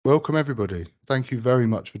Welcome everybody. Thank you very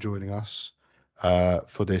much for joining us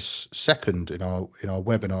for this second in our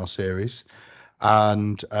webinar series.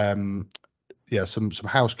 And yeah, some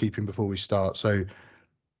housekeeping before we start. So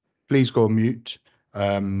please go on mute,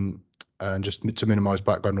 and just to minimise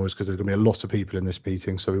background noise, because there's going to be a lot of people in this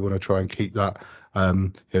meeting. So we want to try and keep that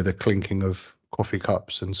the clinking of coffee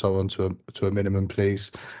cups and so on to a minimum,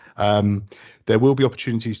 please. There will be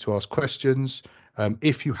opportunities to ask questions.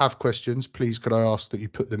 If you have questions, please could I ask that you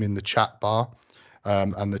put them in the chat bar,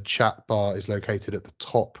 and the chat bar is located at the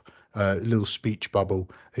top, little speech bubble.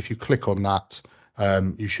 If you click on that,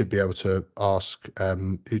 you should be able to ask,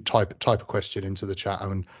 type a question into the chat,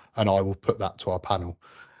 and I will put that to our panel.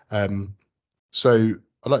 So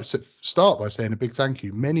I'd like to start by saying a big thank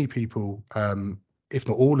you. Many people, if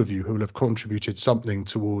not all of you, who will have contributed something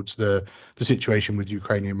towards the situation with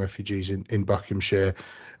Ukrainian refugees in Buckinghamshire,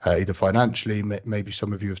 either financially, maybe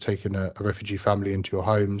some of you have taken a refugee family into your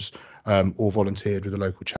homes, or volunteered with a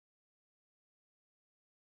local charity.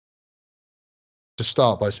 To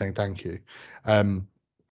start by saying thank you.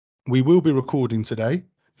 We will be recording today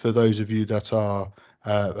for those of you that are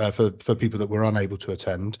for people that were unable to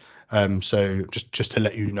attend. So just to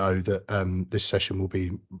let you know that this session will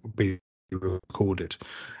be recorded.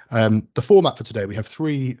 The format for today, we have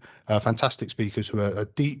three fantastic speakers who are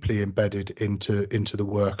deeply embedded into the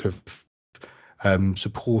work of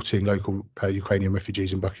supporting local Ukrainian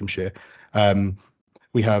refugees in Buckinghamshire.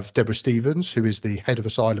 We have Deborah Stevens, who is the Head of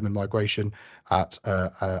Asylum and Migration at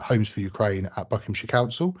Homes for Ukraine at Buckinghamshire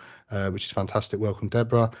Council, which is fantastic. Welcome,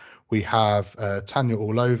 Deborah. We have Tanya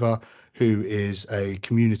Orlova, who is a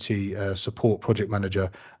Community Support Project Manager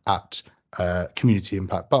at Community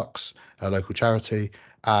Impact Bucks, a local charity,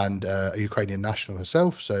 and a Ukrainian national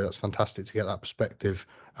herself. So that's fantastic to get that perspective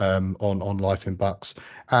on life in Bucks.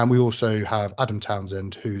 And we also have Adam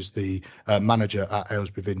Townsend, who's the manager at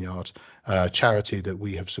Aylesbury Vineyard, charity that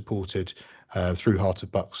we have supported through Heart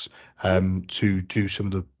of Bucks, to do some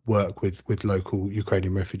of the work with local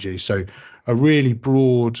Ukrainian refugees. So a really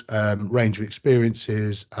broad range of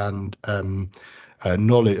experiences and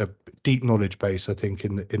knowledge, a deep knowledge base, I think,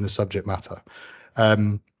 in the subject matter.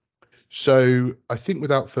 So I think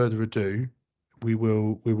without further ado, we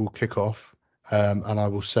will kick off, and I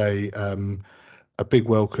will say a big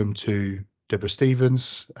welcome to Deborah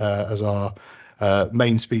Stevens as our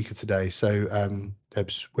main speaker today. So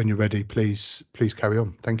Debs, when you're ready, please carry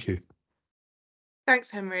on. Thank you.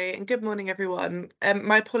 Thanks, Henry, and good morning, everyone.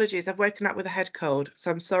 My apologies, I've woken up with a head cold,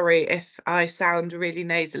 so I'm sorry if I sound really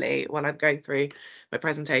nasally while I'm going through my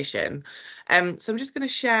presentation. So I'm just going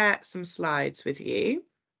to share some slides with you.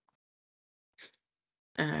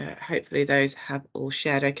 Hopefully those have all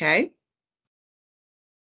shared okay.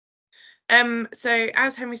 So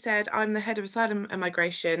as Henry said, I'm the Head of Asylum and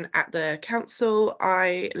Migration at the Council.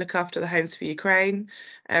 I look after the Homes for Ukraine,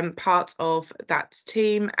 part of that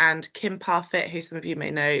team, and Kim Parfitt, who some of you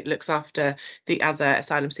may know, looks after the other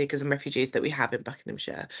asylum seekers and refugees that we have in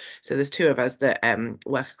Buckinghamshire. So there's two of us that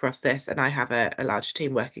work across this, and I have a large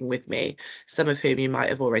team working with me, some of whom you might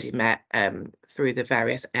have already met through the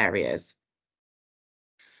various areas.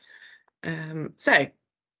 So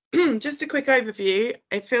just a quick overview.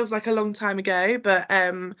 It feels like a long time ago, but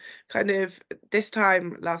kind of this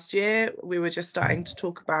time last year, we were just starting to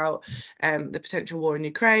talk about the potential war in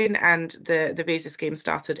Ukraine, and the visa scheme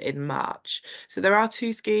started in March. So there are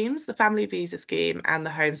two schemes, the family visa scheme and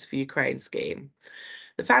the Homes for Ukraine scheme.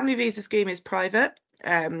 The family visa scheme is private.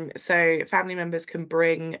 So family members can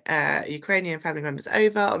bring Ukrainian family members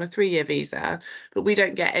over on a 3-year visa, but we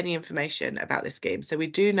don't get any information about this scheme. So we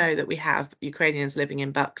do know that we have Ukrainians living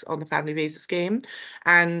in Bucks on the family visa scheme,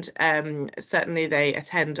 and certainly they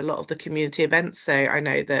attend a lot of the community events. So I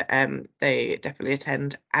know that they definitely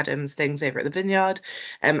attend Adam's things over at the Vineyard,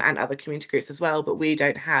 and other community groups as well, but we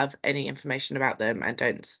don't have any information about them and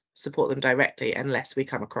don't support them directly unless we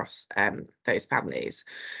come across those families.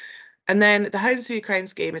 And then the Homes for Ukraine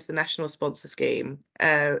scheme is the national sponsor scheme.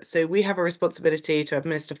 So we have a responsibility to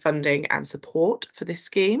administer funding and support for this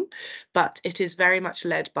scheme, but it is very much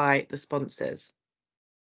led by the sponsors.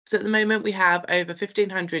 So at the moment, we have over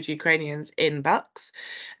 1,500 Ukrainians in Bucks,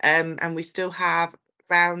 and we still have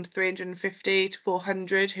around 350 to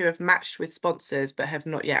 400 who have matched with sponsors but have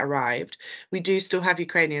not yet arrived. We do still have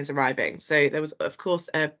Ukrainians arriving. So there was, of course,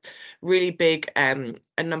 a really big a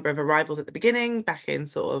number of arrivals at the beginning, back in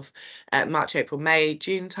sort of March, April, May,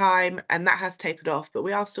 June time, and that has tapered off. But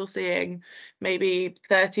we are still seeing maybe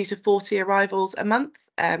 30 to 40 arrivals a month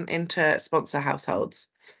into sponsor households.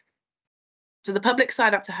 So the public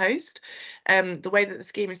sign up to host. The way that the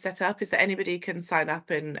scheme is set up is that anybody can sign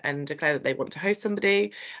up and declare that they want to host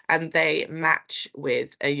somebody, and they match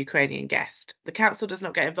with a Ukrainian guest. The council does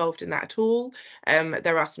not get involved in that at all.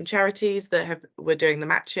 There are some charities that were doing the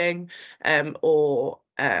matching, or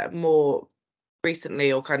more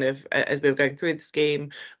recently, or kind of as we were going through the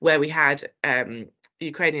scheme, where we had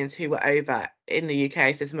Ukrainians who were over in the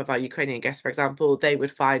UK. So some of our Ukrainian guests, for example, they would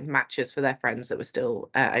find matches for their friends that were still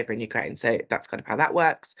over in Ukraine. So that's kind of how that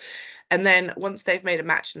works. And then once they've made a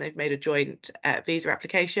match and they've made a joint visa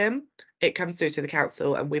application, it comes through to the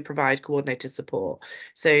council and we provide coordinated support.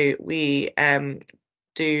 So we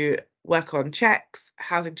do work on checks,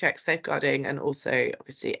 housing checks, safeguarding, and also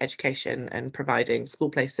obviously education and providing school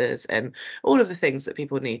places and all of the things that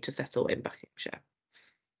people need to settle in Buckinghamshire.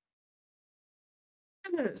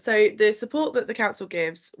 So the support that the council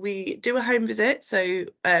gives, we do a home visit. So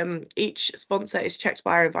each sponsor is checked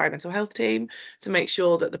by our environmental health team to make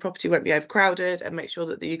sure that the property won't be overcrowded and make sure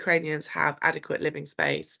that the Ukrainians have adequate living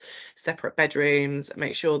space, separate bedrooms,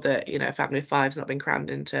 make sure that, you know, a family of five's not been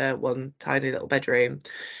crammed into one tiny little bedroom,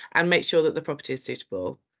 and make sure that the property is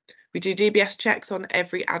suitable. We do DBS checks on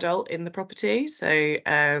every adult in the property. So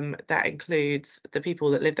that includes the people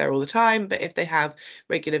that live there all the time. But if they have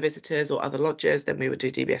regular visitors or other lodgers, then we would do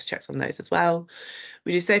DBS checks on those as well.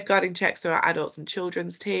 We do safeguarding checks through our adults and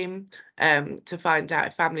children's team to find out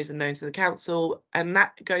if families are known to the council. And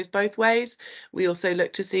that goes both ways. We also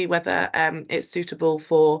look to see whether it's suitable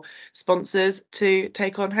for sponsors to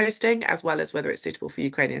take on hosting, as well as whether it's suitable for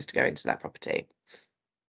Ukrainians to go into that property.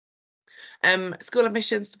 School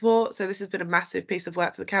admissions support. So this has been a massive piece of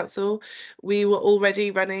work for the council. We were already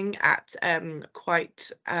running at quite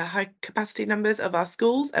high capacity numbers of our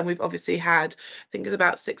schools, and we've obviously had, I think it's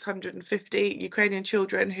about 650 Ukrainian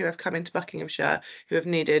children who have come into Buckinghamshire who have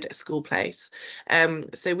needed a school place.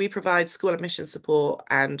 So we provide school admissions support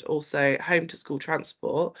and also home to school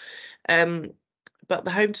transport. But the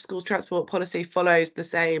home to school transport policy follows the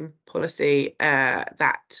same policy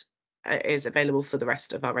that is available for the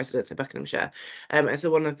rest of our residents in Buckinghamshire. And so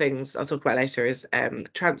one of the things I'll talk about later is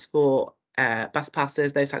transport, bus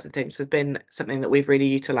passes, those types of things has been something that we've really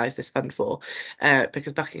utilised this fund for,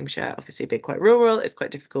 because Buckinghamshire, obviously being quite rural, it's quite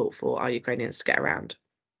difficult for our Ukrainians to get around.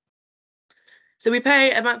 So we pay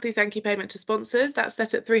a monthly thank you payment to sponsors. That's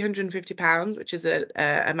set at £350, which is an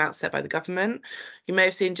amount set by the government. You may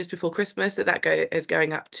have seen just before Christmas that is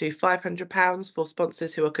going up to £500 for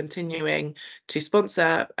sponsors who are continuing to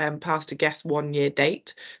sponsor past a guest 1 year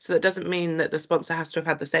date. So that doesn't mean that the sponsor has to have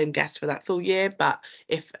had the same guest for that full year, but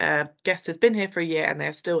if a guest has been here for a year and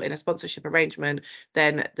they're still in a sponsorship arrangement,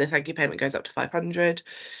 then the thank you payment goes up to £500.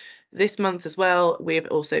 This month as well, we have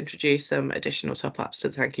also introduced some additional top-ups to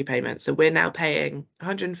the thank you payment. So we're now paying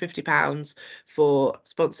 £150 for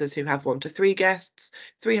sponsors who have 1 to 3 guests,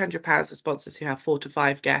 £300 for sponsors who have 4 to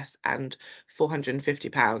 5 guests, and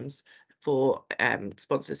 £450 for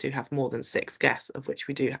sponsors who have more than 6 guests, of which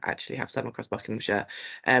we do actually have some across Buckinghamshire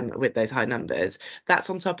with those high numbers. That's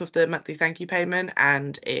on top of the monthly thank you payment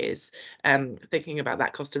and is thinking about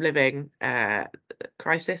that cost of living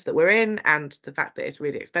crisis that we're in, and the fact that it's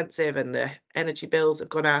really expensive and the energy bills have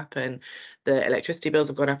gone up and the electricity bills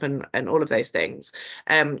have gone up and all of those things.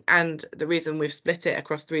 And the reason we've split it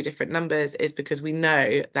across 3 different numbers is because we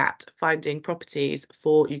know that finding properties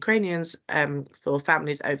for Ukrainians, for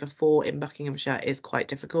families over 4 in Buckinghamshire, is quite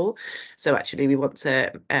difficult. So actually we want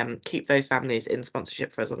to keep those families in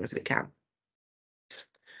sponsorship for as long as we can.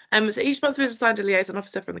 So each sponsor is assigned a liaison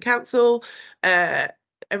officer from the council.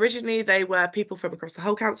 Originally, they were people from across the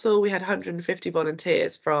whole council. We had 150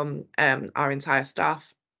 volunteers from our entire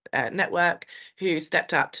staff network who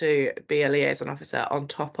stepped up to be a liaison officer on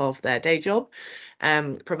top of their day job,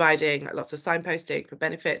 providing lots of signposting for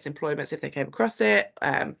benefits, employments if they came across it,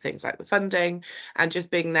 things like the funding, and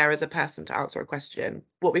just being there as a person to answer a question.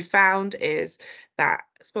 What we found is that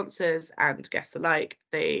sponsors and guests alike,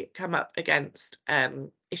 they come up against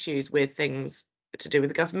issues with things to do with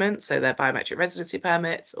the government, so their biometric residency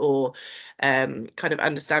permits, or kind of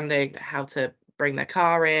understanding how to bring their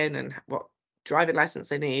car in and what driving license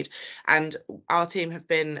they need. And our team have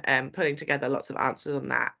been putting together lots of answers on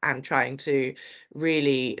that and trying to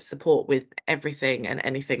really support with everything and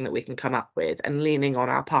anything that we can come up with, and leaning on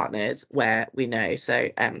our partners where we know. So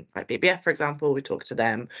like BBF, for example, we talk to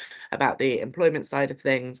them about the employment side of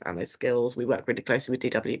things and those skills. We work really closely with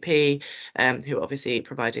DWP, who are obviously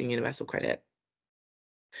providing universal credit.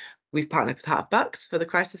 We've partnered with Heart of Bucks for the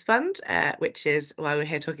Crisis Fund, which is why we're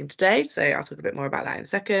here talking today. So I'll talk a bit more about that in a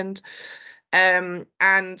second.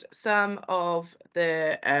 And some of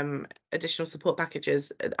the additional support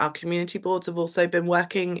packages, our community boards have also been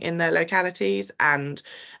working in their localities and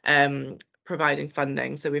providing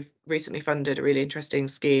funding. So we've recently funded a really interesting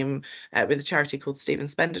scheme with a charity called Stephen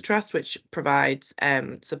Spender Trust, which provides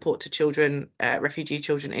support to children, refugee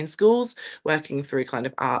children in schools, working through kind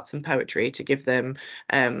of arts and poetry to give them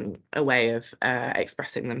a way of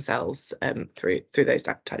expressing themselves through those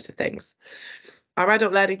types of things. Our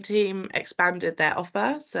adult learning team expanded their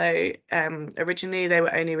offer. So originally they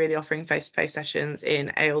were only really offering face-to-face sessions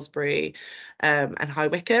in Aylesbury and High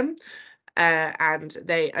Wycombe. And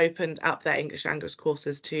they opened up their English language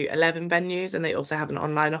courses to 11 venues, and they also have an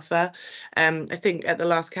online offer. I think at the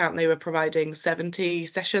last count they were providing 70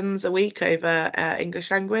 sessions a week over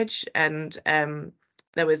English language, and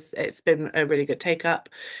it's been a really good take up.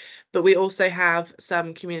 But we also have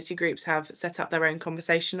some community groups have set up their own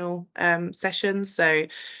conversational sessions. So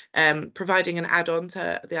providing an add-on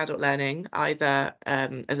to the adult learning, either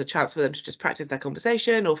as a chance for them to just practice their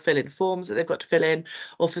conversation or fill in forms that they've got to fill in,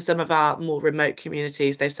 or for some of our more remote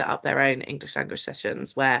communities, they've set up their own English language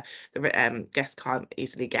sessions where the guests can't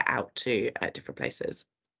easily get out to different places.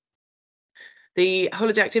 The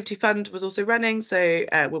Holiday Activity Fund was also running, so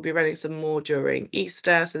we'll be running some more during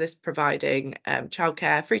Easter. So this providing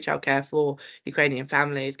childcare, free childcare for Ukrainian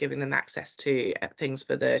families, giving them access to things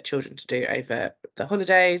for the children to do over the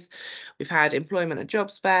holidays. We've had employment and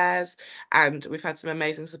jobs fairs, and we've had some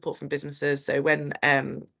amazing support from businesses. So when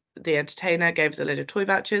the entertainer gave us a load of toy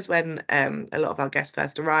vouchers when a lot of our guests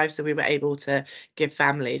first arrived, so we were able to give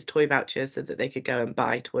families toy vouchers so that they could go and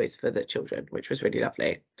buy toys for the children, which was really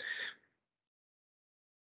lovely.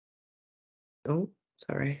 Oh,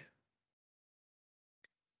 sorry.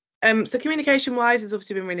 So communication-wise has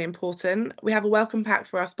obviously been really important. We have a welcome pack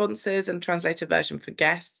for our sponsors and translated version for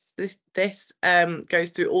guests. This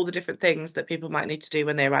goes through all the different things that people might need to do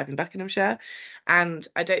when they arrive in Buckinghamshire. And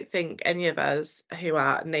I don't think any of us who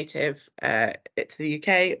are native to the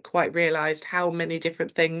UK quite realised how many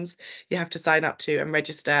different things you have to sign up to and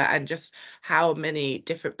register, and just how many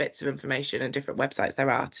different bits of information and different websites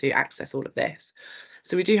there are to access all of this.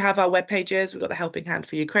 So we do have our web pages. We've got the Helping Hand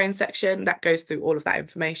for Ukraine section that goes through all of that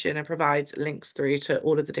information and provides links through to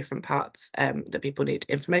all of the different parts that people need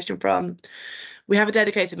information from. We have a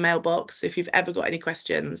dedicated mailbox. If you've ever got any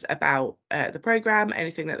questions about the programme,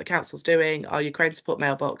 anything that the council's doing, our Ukraine support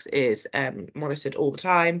mailbox is monitored all the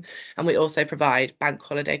time. And we also provide bank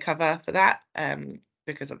holiday cover for that,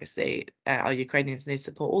 because obviously our Ukrainians need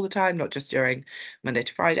support all the time, not just during Monday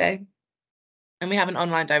to Friday. And we have an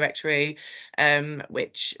online directory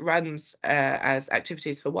which runs as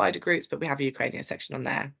activities for wider groups, but we have a Ukrainian section on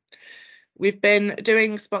there. We've been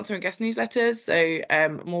doing sponsor and guest newsletters.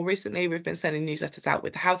 So more recently, we've been sending newsletters out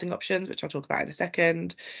with the housing options, which I'll talk about in a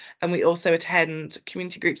second. And we also attend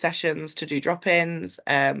community group sessions to do drop-ins,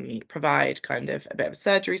 provide kind of a bit of a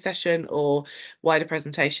surgery session or wider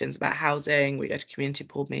presentations about housing. We go to community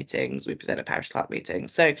board meetings. We present at parish clerk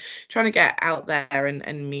meetings. So trying to get out there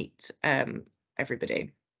and meet everybody.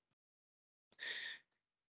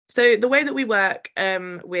 So the way that we work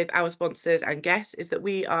with our sponsors and guests is that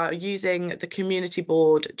we are using the community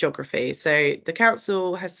board geography. So the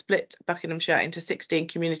council has split Buckinghamshire into 16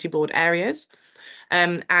 community board areas,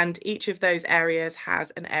 and each of those areas has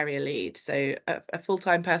an area lead. So a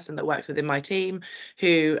full-time person that works within my team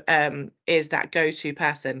who is that go-to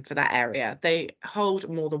person for that area. They hold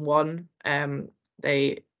more than one.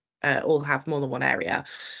 They all have more than one area,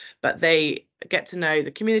 but they get to know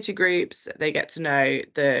the community groups, they get to know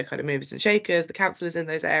the kind of movers and shakers, the councillors in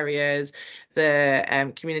those areas,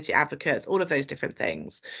 the community advocates, all of those different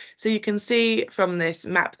things. So you can see from this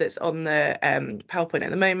map that's on the PowerPoint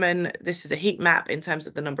at the moment, this is a heat map in terms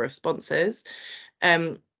of the number of sponsors.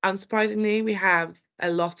 Unsurprisingly, we have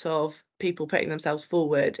a lot of people putting themselves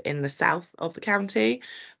forward in the south of the county,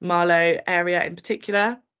 Marlow area in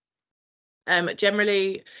particular.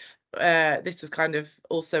 Generally, this was kind of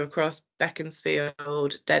also across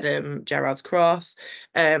Beaconsfield, Dedham, Gerrards Cross,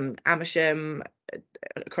 Amersham,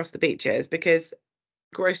 across the beaches, because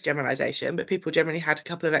gross generalisation, but people generally had a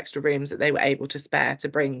couple of extra rooms that they were able to spare to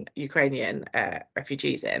bring Ukrainian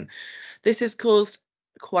refugees in. This has caused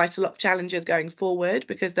quite a lot of challenges going forward,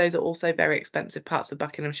 because those are also very expensive parts of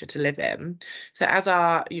Buckinghamshire to live in. So as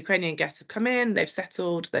our Ukrainian guests have come in, they've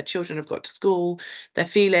settled, their children have got to school, they're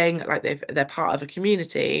feeling like they're part of a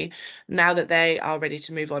community. Now that they are ready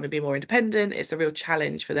to move on and be more independent, it's a real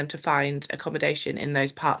challenge for them to find accommodation in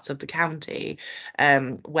those parts of the county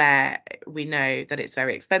where we know that it's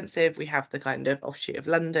very expensive. We have the kind of offshoot of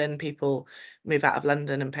London, people move out of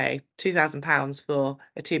London and pay £2,000 for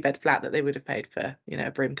a 2-bed flat that they would have paid for,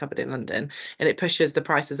 a broom cupboard in London, and it pushes the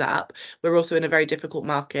prices up. We're also in a very difficult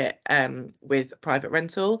market with private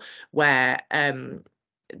rental, where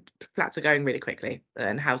flats are going really quickly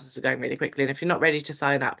and houses are going really quickly, and if you're not ready to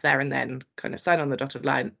sign up there and then, kind of sign on the dotted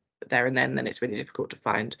line there and then it's really difficult to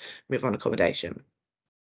find move on accommodation.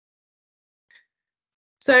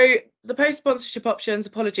 So the post-sponsorship options,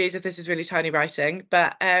 apologies if this is really tiny writing,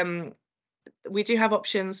 but we do have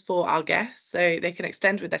options for our guests. So they can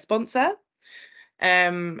extend with their sponsor,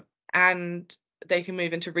 and they can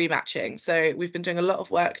move into rematching. So we've been doing a lot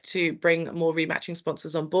of work to bring more rematching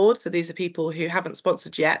sponsors on board. So these are people who haven't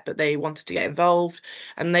sponsored yet, but they wanted to get involved,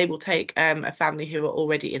 and they will take a family who are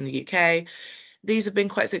already in the UK. These have been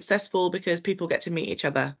quite successful because people get to meet each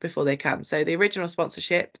other before they come. So the original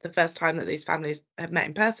sponsorship, the first time that these families have met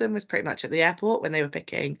in person was pretty much at the airport when they were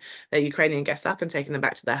picking their Ukrainian guests up and taking them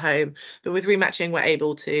back to their home. But with rematching, we're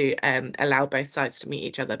able to allow both sides to meet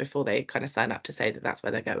each other before they kind of sign up to say that that's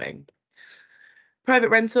where they're going. Private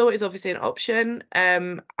rental is obviously an option.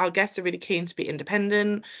 Our guests are really keen to be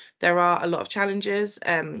independent. There are a lot of challenges.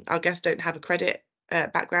 Our guests don't have a credit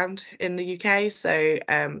background in the UK, so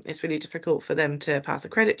it's really difficult for them to pass a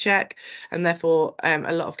credit check, and therefore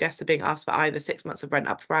a lot of guests are being asked for either 6 months of rent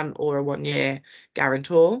up front or a 1-year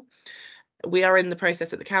guarantor. We are in the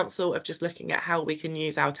process at the council of just looking at how we can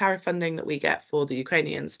use our tariff funding that we get for the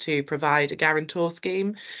Ukrainians to provide a guarantor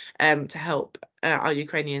scheme to help our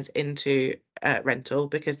Ukrainians into rental,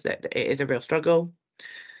 because it is a real struggle.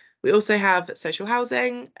 We also have social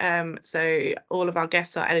housing. So all of our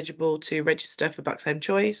guests are eligible to register for Bucks Home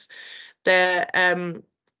Choice. The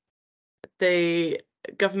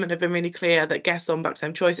government have been really clear that guests on Bucks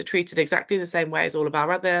Home Choice are treated exactly the same way as all of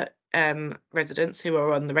our other residents who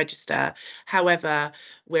are on the register. However,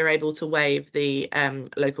 we're able to waive the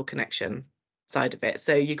local connection side of it.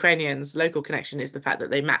 So Ukrainians' local connection is the fact that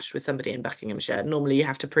they matched with somebody in Buckinghamshire. Normally you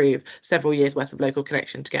have to prove several years worth of local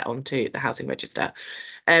connection to get onto the housing register.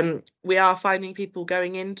 We are finding people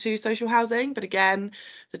going into social housing, but again,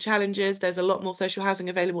 the challenge is there's a lot more social housing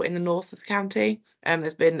available in the north of the county.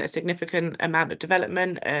 There's been a significant amount of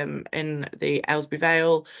development in the Aylesbury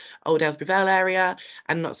Vale, Old Aylesbury Vale area,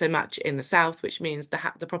 and not so much in the south, which means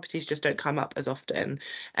the properties just don't come up as often.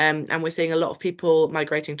 And we're seeing a lot of people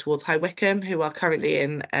migrating towards High Wycombe who are currently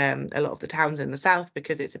in a lot of the towns in the south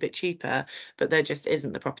because it's a bit cheaper, but there just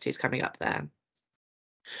isn't the properties coming up there.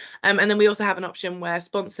 And then we also have an option where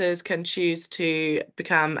sponsors can choose to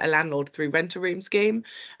become a landlord through rent-a-room scheme.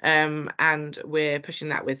 And we're pushing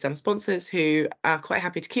that with some sponsors who are quite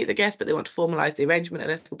happy to keep the guests, but they want to formalise the arrangement a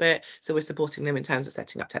little bit. So we're supporting them in terms of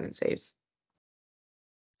setting up tenancies.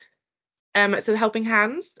 So the helping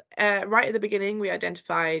hands, right at the beginning, we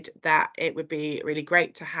identified that it would be really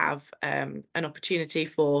great to have an opportunity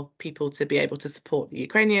for people to be able to support the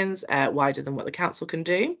Ukrainians wider than what the council can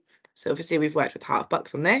do. So obviously we've worked with Heart of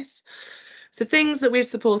Bucks on this. So things that we've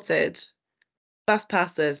supported: bus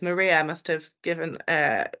passes. Maria must have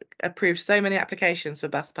approved so many applications for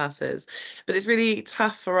bus passes, but it's really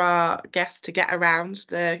tough for our guests to get around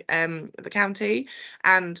the county,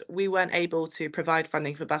 and we weren't able to provide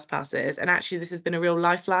funding for bus passes. And actually this has been a real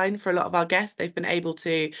lifeline for a lot of our guests. They've been able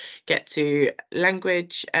to get to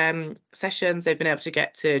language sessions, they've been able to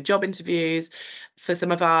get to job interviews. For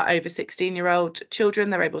some of our over 16-year-old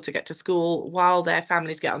children, they're able to get to school while their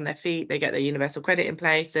families get on their feet. They get their universal credit in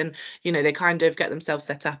place, and they kind of get themselves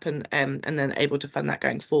set up and then able to fund that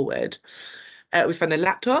going forward. We funded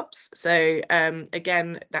laptops. So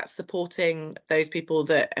again, that's supporting those people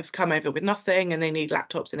that have come over with nothing and they need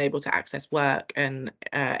laptops and able to access work and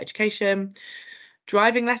education.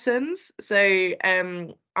 Driving lessons. So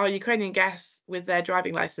our Ukrainian guests with their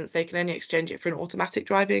driving license, they can only exchange it for an automatic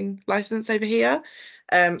driving license over here.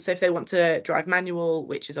 So if they want to drive manual,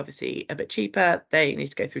 which is obviously a bit cheaper, they need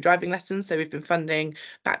to go through driving lessons. So we've been funding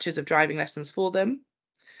batches of driving lessons for them.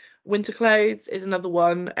 Winter clothes is another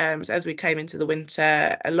one. So as we came into the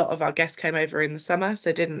winter, a lot of our guests came over in the summer,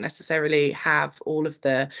 so didn't necessarily have all of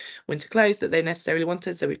the winter clothes that they necessarily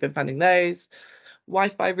wanted. So we've been funding those.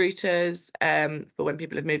 Wi-Fi routers for when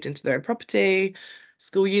people have moved into their own property.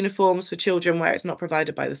 School uniforms for children where it's not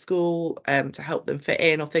provided by the school to help them fit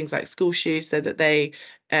in, or things like school shoes so that they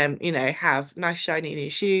have nice shiny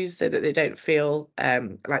new shoes so that they don't feel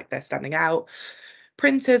like they're standing out.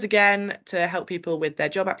 Printers, again, to help people with their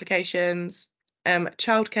job applications.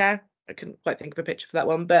 Childcare I couldn't quite think of a picture for that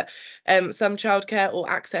one, but some childcare or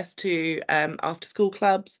access to after school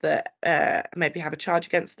clubs that maybe have a charge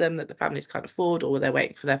against them that the families can't afford, or they're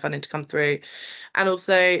waiting for their funding to come through. And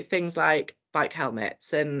also things like bike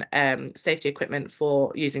helmets and safety equipment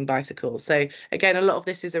for using bicycles. So again, a lot of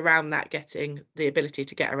this is around that, getting the ability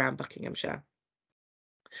to get around Buckinghamshire.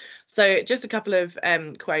 So just a couple of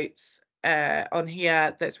quotes on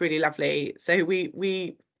here that's really lovely. So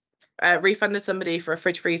we refunded somebody for a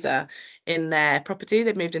fridge freezer in their property.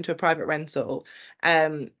 They'd moved into a private rental,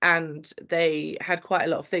 and they had quite a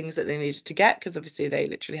lot of things that they needed to get, because obviously they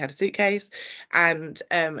literally had a suitcase, and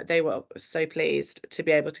they were so pleased to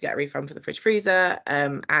be able to get a refund for the fridge freezer,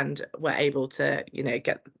 and were able to, you know,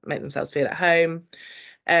 make themselves feel at home,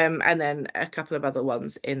 and then a couple of other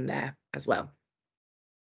ones in there as well.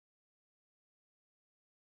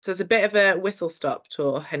 So it's a bit of a whistle-stop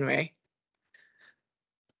tour, Henry.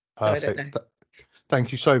 Perfect. So I don't know.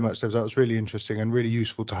 Thank you so much, Debs. That was really interesting and really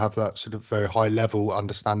useful to have that sort of very high level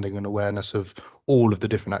understanding and awareness of all of the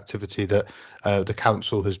different activity that the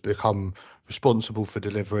council has become responsible for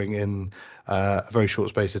delivering in a very short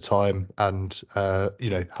space of time, and you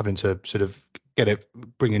know, having to sort of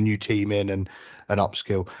bring a new team in and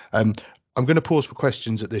upskill. I'm going to pause for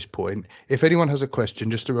questions at this point. If anyone has a question,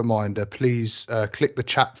 just a reminder, please click the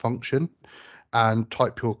chat function and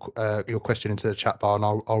type your question into the chat bar, and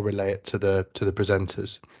I'll relay it to the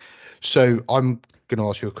presenters. So I'm going to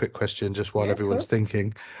ask you a quick question just while everyone's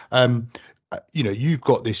thinking. You know, you've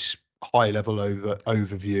got this high level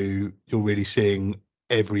overview. You're really seeing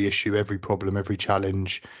every issue, every problem, every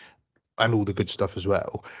challenge, and all the good stuff as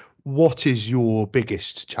well. What is your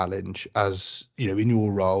biggest challenge, as you know, in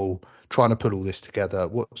your role, trying to put all this together?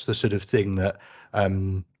 What's the sort of thing that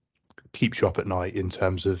keeps you up at night in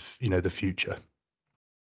terms of, you know, the future?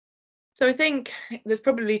 So I think there's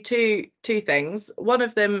probably two things. One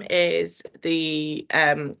of them is the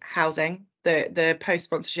housing. The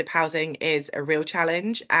post-sponsorship housing is a real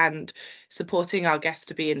challenge, and supporting our guests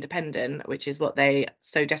to be independent, which is what they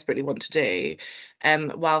so desperately want to do,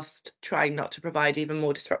 whilst trying not to provide even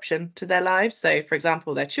more disruption to their lives. So, for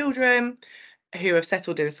example, their children who have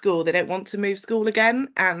settled in a school, they don't want to move school again,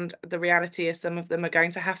 and the reality is some of them are going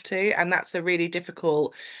to have to, and that's a really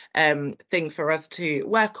difficult thing for us to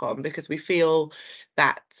work on, because we feel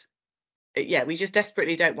that, yeah, we just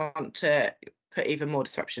desperately don't want to put even more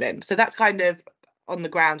disruption in. So that's kind of on the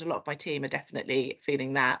ground. A lot of my team are definitely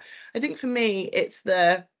feeling that. I think for me, it's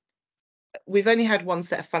we've only had one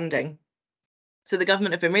set of funding. So the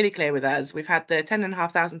government have been really clear with us. We've had the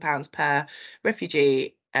 £10,500 per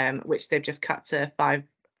refugee, which they've just cut to five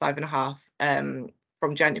and a half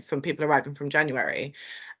from people arriving from January.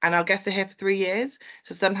 And our guests are here for 3 years.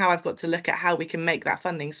 So somehow I've got to look at how we can make that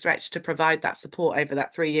funding stretch to provide that support over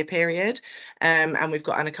that 3-year period. And we've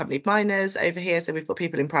got unaccompanied minors over here. So we've got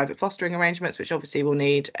people in private fostering arrangements, which obviously will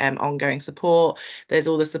need ongoing support. There's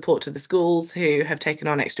all the support to the schools who have taken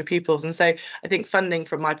on extra pupils. And so I think funding,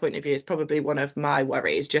 from my point of view, is probably one of my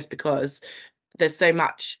worries, just because there's so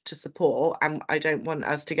much to support, and I don't want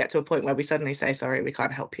us to get to a point where we suddenly say, sorry, we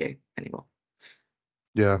can't help you anymore.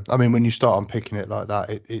 Yeah, I mean, when you start unpicking it like that,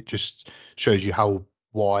 it just shows you how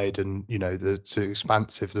wide and, you know, so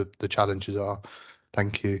expansive the challenges are.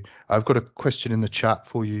 Thank you. I've got a question in the chat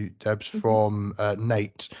for you, Debs, from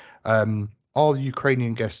Nate. Are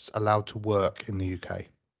Ukrainian guests allowed to work in the UK?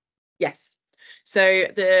 Yes. So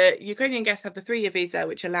the Ukrainian guests have the 3-year visa,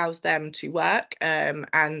 which allows them to work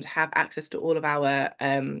and have access to all of our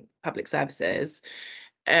public services.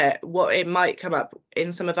 What it might come up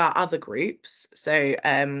in some of our other groups, so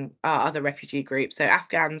our other refugee groups, so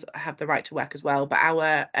Afghans have the right to work as well, but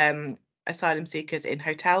our asylum seekers in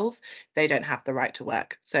hotels, they don't have the right to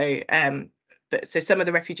work. So so some of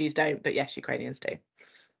the refugees don't, but yes, Ukrainians do.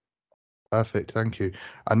 Perfect, thank you.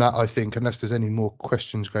 And that, I think, unless there's any more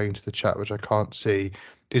questions going to the chat, which I can't see,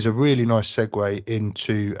 is a really nice segue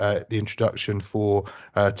into the introduction for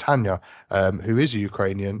Tanya, who is a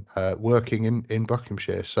Ukrainian working in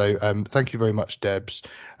Buckinghamshire. So thank you very much, Debs.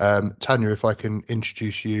 Tanya, if I can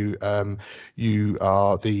introduce you, you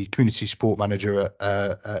are the Community Support Manager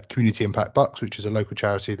at Community Impact Bucks, which is a local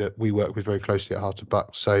charity that we work with very closely at Heart of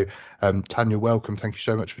Bucks. So Tanya, welcome. Thank you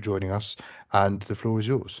so much for joining us, and the floor is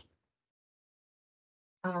yours.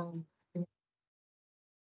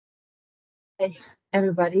 Hey,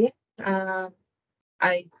 everybody. I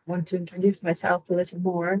want to introduce myself a little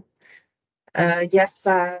more. Yes,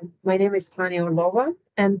 my name is Tanya Orlova,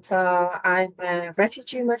 and I'm a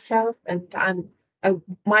refugee myself, and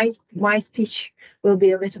my speech will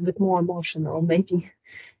be a little bit more emotional, maybe,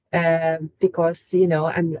 because, you know,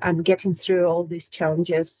 I'm getting through all these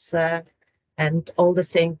challenges and all the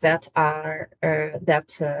things that are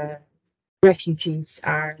refugees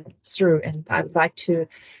are through. And I would like to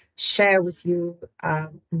share with you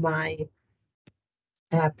my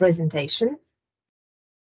presentation.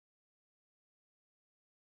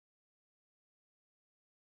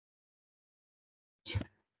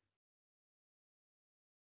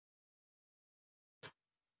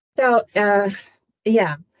 So,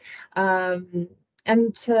 yeah, and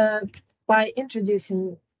by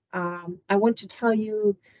introducing, I want to tell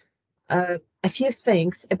you a few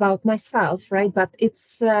things about myself, right? But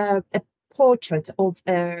it's a portrait of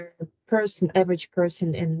a person, average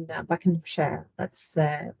person in Buckinghamshire. Let's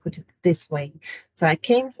put it this way. So I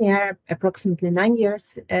came here approximately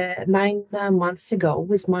 9 months ago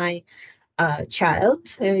with my child.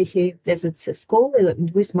 He visits a school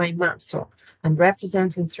with my mom. So I'm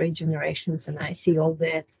representing 3 generations, and I see all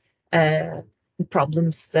the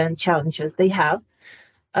problems and challenges they have.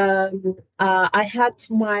 I had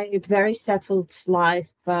my very settled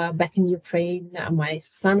life back in Ukraine. My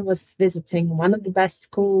son was visiting one of the best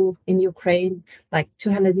schools in Ukraine, like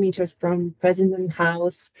 200 meters from President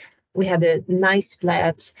House. We had a nice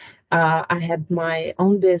flat. I had my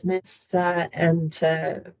own business and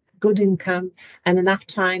good income and enough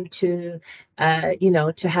time to,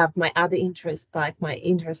 to have my other interests, like my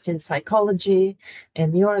interest in psychology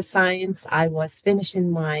and neuroscience. I was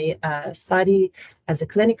finishing my study as a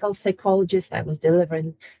clinical psychologist. I was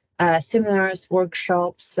delivering seminars,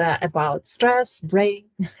 workshops about stress, brain,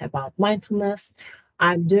 about mindfulness.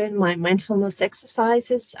 I'm doing my mindfulness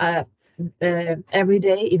exercises every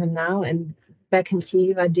day, even now. And back in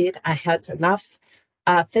Kyiv, I had enough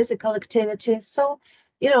physical activity. So,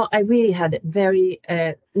 I really had a very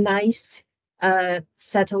nice,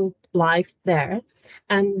 settled life there.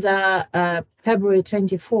 And February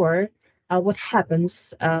 24, what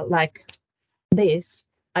happens, like this,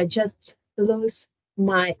 I just lose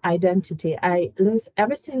my identity. I lose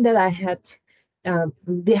everything that I had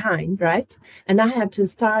behind, right? And I have to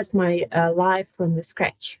start my life from the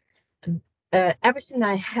scratch. Everything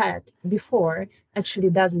I had before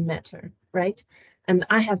actually doesn't matter, right? And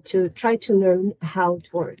I have to try to learn how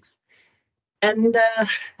it works. And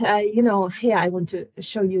here I want to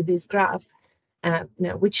show you this graph,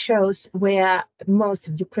 which shows where most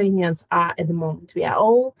of Ukrainians are at the moment. We are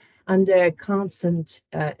all under constant,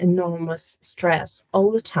 enormous stress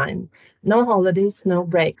all the time. No holidays, no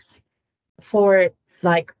breaks for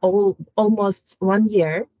like almost 1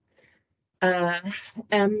 year.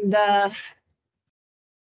 And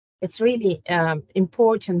it's really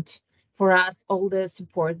important for us, all the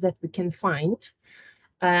support that we can find.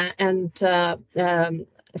 And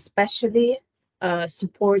especially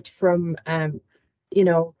support from,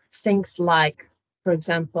 things like, for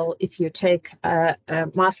example, if you take a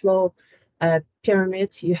Maslow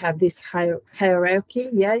pyramid, you have this hierarchy.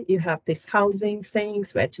 Yeah, you have this housing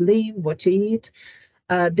things, where to live, what to eat,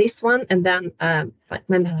 this one, and then like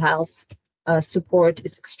mental health support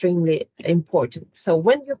is extremely important. So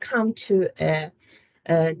when you come to a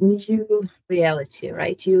new reality,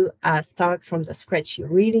 right? You start from the scratch. You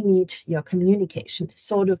really need your communication to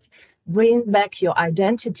sort of bring back your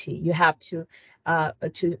identity. You have to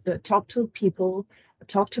talk to people,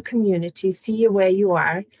 talk to community, see where you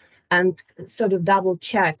are, and sort of double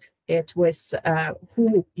check it with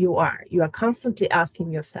who you are. You are constantly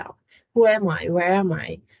asking yourself, who am I? Where am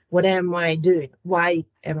I? What am I doing? Why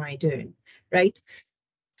am I doing? Right?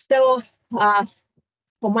 So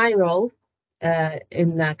for my role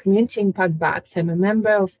in community impact box, I'm a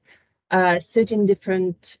member of 13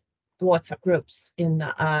 different WhatsApp groups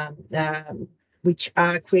which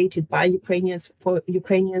are created by Ukrainians for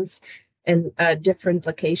Ukrainians in different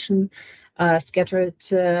locations scattered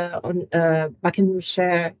on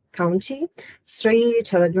Buckinghamshire County. 3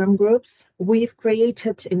 Telegram groups we've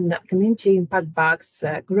created in the community impact box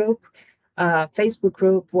group, Facebook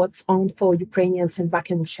group, What's On for Ukrainians in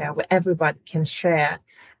Buckinghamshire, where everybody can share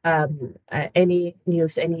any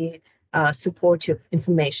news, any supportive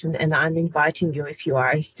information. And I'm inviting you, if you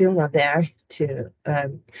are still not there, to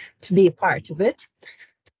be a part of it.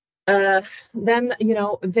 Then,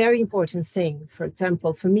 a very important thing, for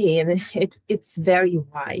example, for me, and it's very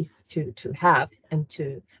wise to have and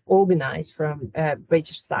to organize from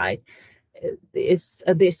British side, is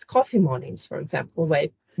this coffee mornings, for example, where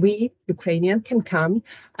we Ukrainian can come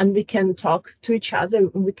and we can talk to each other.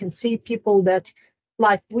 And we can see people that,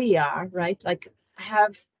 like we are, right, like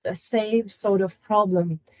have the same sort of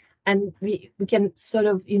problem, and we can sort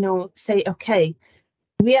of say, okay,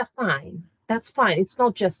 we are fine. That's fine. It's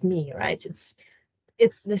not just me, right?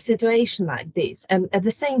 It's the situation like this. And at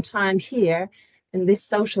the same time, here in these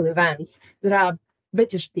social events, there are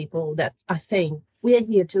British people that are saying, we are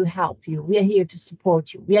here to help you, we are here to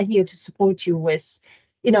support you, we are here to support you with,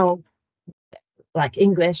 you know, like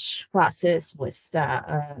English classes, with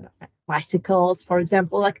bicycles, for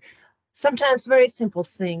example, like sometimes very simple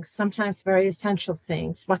things, sometimes very essential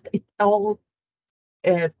things, but it all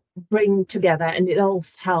bring together and it all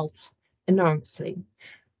helps enormously.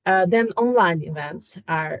 Then online events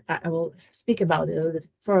are, I will speak about it a little bit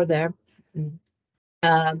further,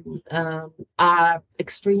 are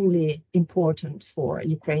extremely important for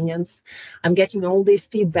Ukrainians. I'm getting all these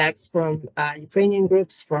feedbacks from Ukrainian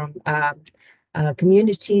groups, from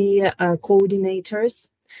community coordinators.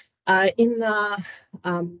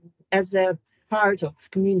 As a part of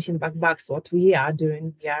community in Buckbox, what we are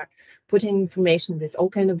doing, we are putting information with all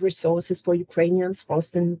kind of resources for Ukrainians,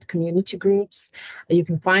 hosting community groups. You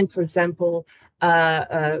can find, for example,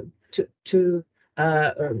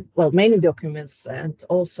 many documents, and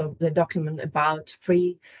also the document about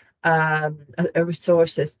free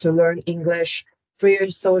resources to Learn English, free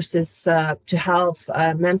resources to have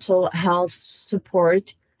mental health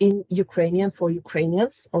support in Ukrainian for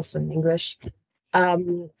Ukrainians, also in English.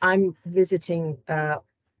 I'm visiting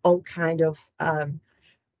all kind of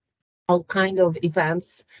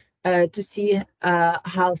events to see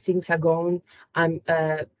how things are going. I'm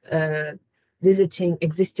visiting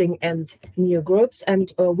existing and new groups,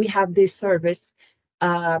 and we have this service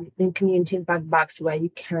in Community Impact Box where you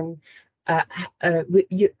can,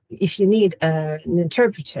 if you need an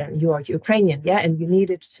interpreter, you are Ukrainian, yeah, and you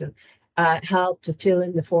needed to help to fill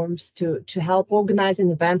in the forms to help organize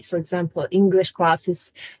an event, for example, English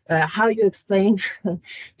classes, how you explain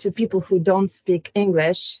to people who don't speak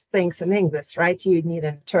English things in English, right? You need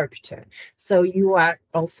an interpreter. So you are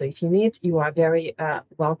also, if you need, you are very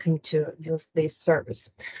welcome to use this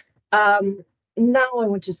service. Now I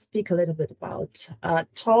want to speak a little bit about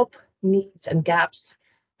top needs and gaps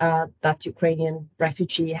that Ukrainian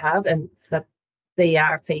refugees have and that they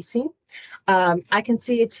are facing. I can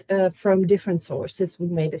see it from different sources. We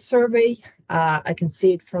made a survey. I can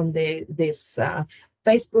see it from this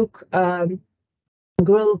Facebook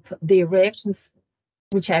group, the reactions,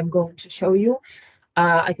 which I'm going to show you.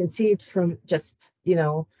 I can see it from just,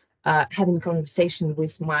 having conversation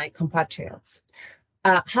with my compatriots.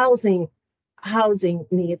 Housing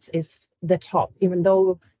needs is the top, even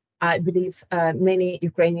though I believe many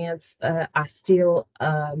Ukrainians are still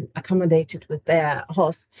accommodated with their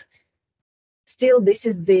hosts. Still, this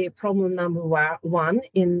is the problem number one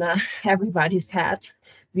in everybody's head.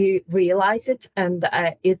 We realize it, and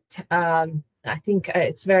I think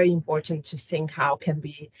it's very important to think how can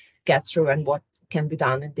we get through and what can be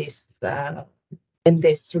done in this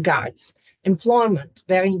regards. Employment,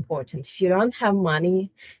 very important. If you don't have money,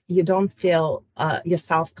 you don't feel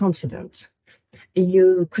yourself confident.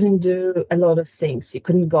 You couldn't do a lot of things. You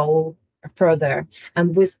couldn't go further,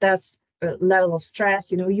 and with that level of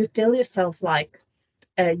stress, you feel yourself like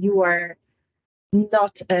you are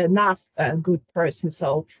not enough a good person.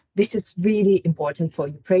 So this is really important for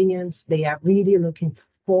Ukrainians. They are really looking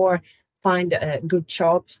for find a good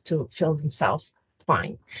job to feel themselves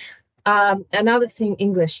fine. Another thing,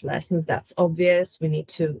 English lessons, that's obvious. We need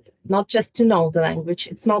to not just to know the language.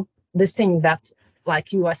 It's not the thing that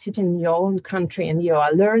like you are sitting in your own country and you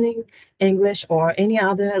are learning English or any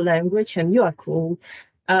other language and you are cool.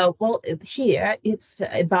 Well, here it's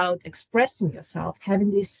about expressing yourself,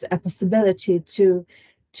 having this possibility to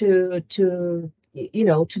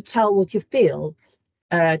tell what you feel,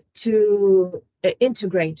 to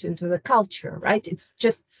integrate into the culture, right? It's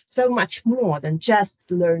just so much more than just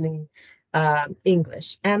learning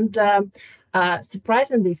English. And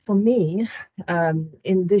surprisingly for me,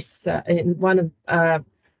 in one of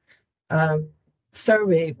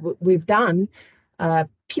survey we've done,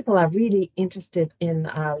 people are really interested in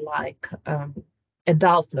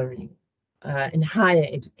adult learning, in higher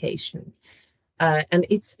education. And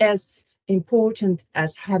it's as important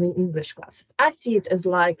as having English classes. I see it as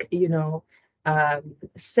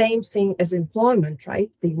same thing as employment,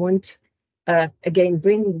 right? They want, again,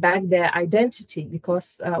 bring back their identity,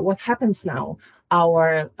 because what happens now,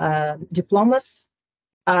 our diplomas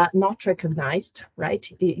are not recognized, right?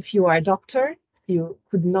 If you are a doctor, you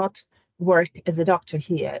could not work as a doctor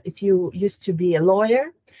here. If you used to be a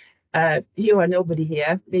lawyer, you are nobody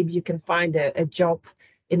here. Maybe you can find a job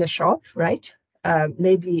in a shop, right?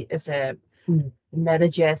 Maybe as a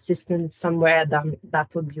manager assistant somewhere, then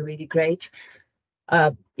that would be really great.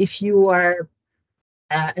 If you are,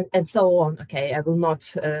 and so on. Okay, I will not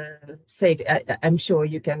say it. I'm sure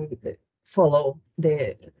you can follow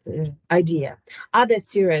the idea. Other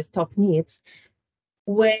serious top needs,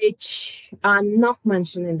 which are not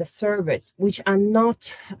mentioned in the surveys, which are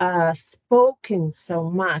not spoken so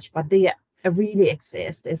much, but they really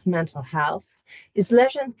exist, is mental health, is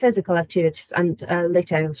leisure and physical activities, and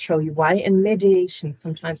later I'll show you why, and mediation.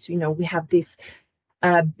 Sometimes, we have this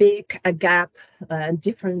big gap,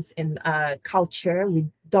 difference in culture. We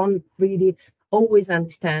don't really always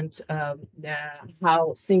understand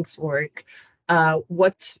how things work,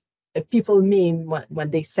 what people mean when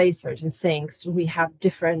they say certain things. We have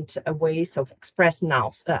different ways of expressing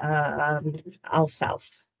ourselves.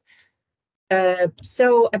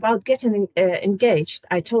 So about getting engaged,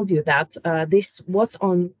 I told you that this was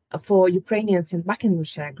on for Ukrainians in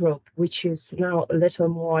Buckinghamshire group, which is now a little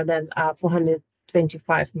more than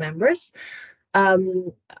 425 members.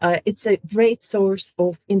 It's a great source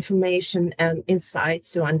of information and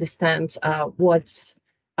insights to understand what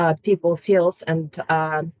people feels and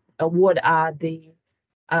what are the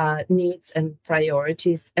needs and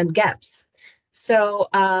priorities and gaps. So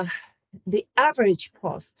the average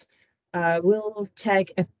post will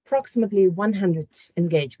take approximately 100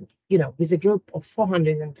 engagement. With a group of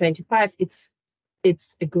 425, it's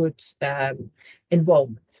a good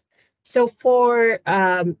involvement. So for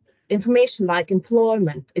information like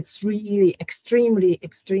employment, it's really extremely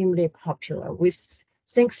popular. With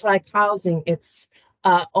things like housing, it's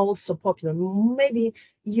also popular. Maybe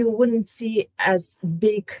you wouldn't see as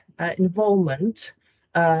big involvement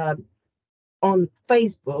on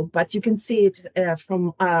Facebook, but you can see it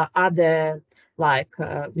from other, like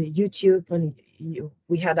YouTube, and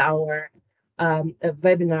we had our a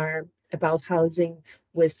webinar about housing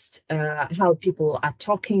with how people are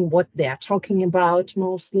talking, what they are talking about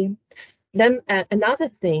mostly. Then another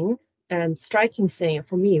thing and striking thing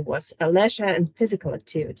for me was leisure and physical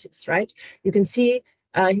activities, right? You can see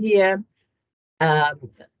here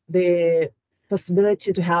the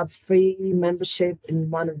possibility to have free membership in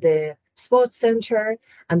one of the sports center,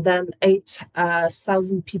 and then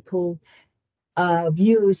 8,000 people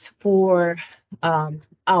views for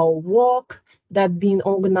our walk that been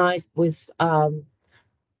organized with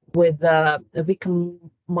the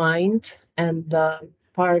Wickham Mind and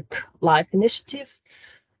Park Life Initiative.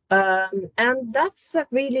 And that's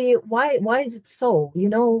really why is it so?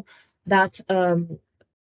 That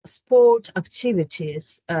sport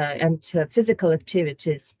activities and physical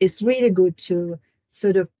activities is really good to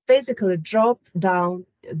sort of physically drop down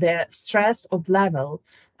the stress of level.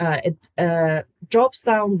 It drops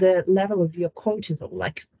down the level of your cortisol,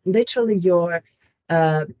 like literally your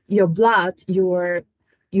blood, your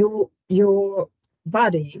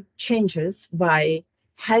body changes by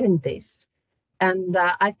having this. And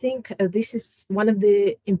I think this is one of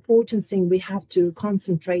the important things we have to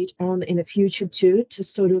concentrate on in the future too, to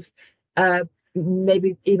sort of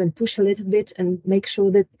maybe even push a little bit and make sure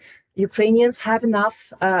that Ukrainians have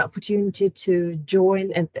enough opportunity to join,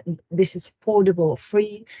 and this is affordable,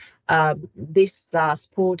 free, this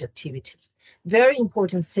sport activities. Very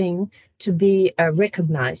important thing to be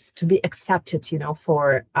recognized, to be accepted,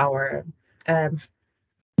 for our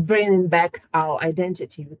bringing back our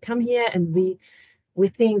identity. We come here and we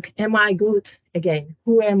think, am I good? Again,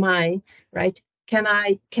 who am I, right? Can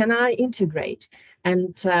I integrate?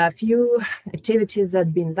 And a few activities that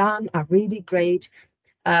have been done are really great.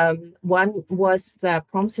 One was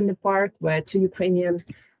Proms in the Park, where 2 Ukrainian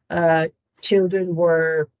children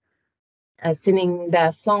were singing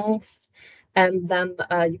their songs. And then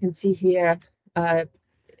you can see here,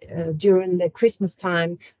 during the Christmas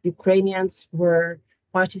time, Ukrainians were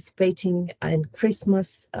participating in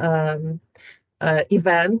Christmas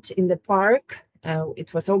event in the park.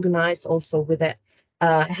 It was organized also with the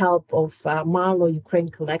help of Marlo Ukraine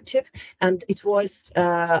Collective, and it was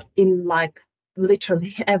in like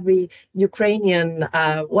literally every Ukrainian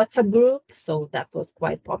WhatsApp group, so that was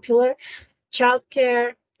quite popular.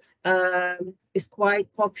 Childcare is quite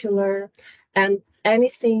popular, and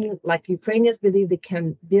anything like Ukrainians believe they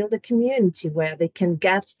can build a community where they can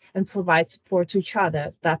get and provide support to each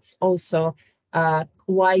other. That's also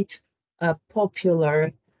quite a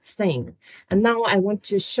popular thing. And now I want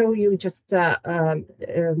to show you, just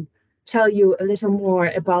tell you a little more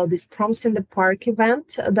about this Proms in the Park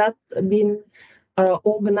event that been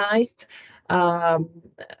organized.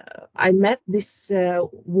 I met this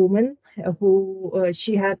woman who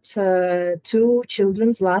she had 2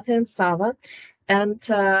 children, Zlata and Sava, and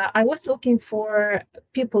I was looking for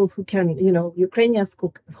people who can, Ukrainians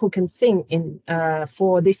who can sing in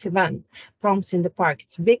for this event, Proms in the Park.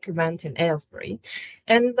 It's a big event in Aylesbury,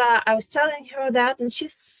 and I was telling her that, and she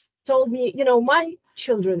told me, my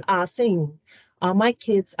children are singing my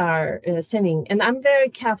kids are sinning, and I'm very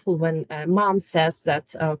careful when mom says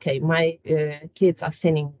that, okay, my kids are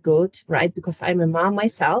sinning good, right? Because I'm a mom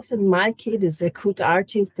myself, and my kid is a good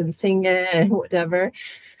artist and singer and whatever.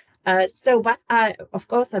 But of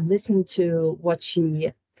course, I've listened to what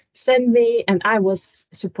she sent me, and I was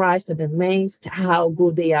surprised and amazed how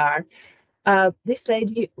good they are. This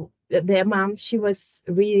lady, their mom, she was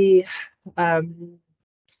really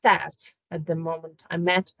sad at the moment I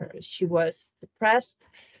met her. She was depressed.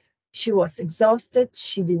 She was exhausted.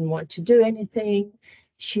 She didn't want to do anything.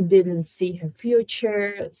 She didn't see her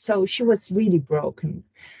future. So she was really broken.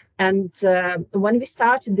 And when we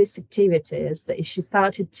started these activities, she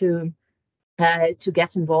started to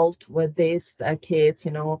get involved with these kids,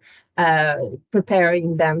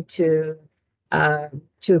 preparing them to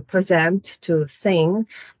present, to sing.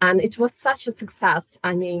 And it was such a success.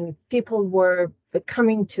 I mean, people were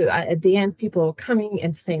coming to, at the end, people were coming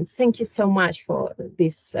and saying, thank you so much for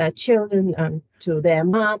these children, to their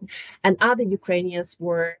mom. And other Ukrainians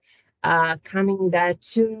were coming there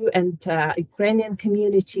too. And Ukrainian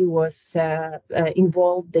community was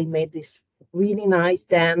involved. They made this really nice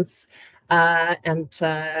dance and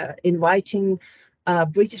inviting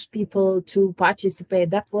British people to participate.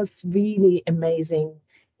 That was really amazing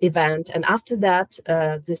event. And after that,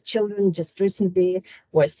 these children just recently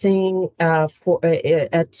were singing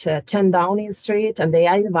at 10 Downing Street, and they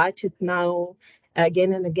are invited now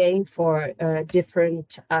again and again for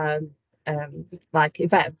different like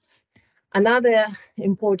events. Another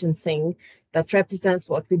important thing that represents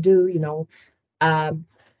what we do,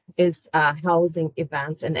 is housing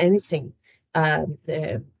events and anything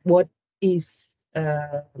what is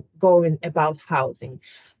going about housing.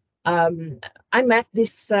 I met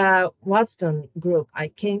this Wadston group. I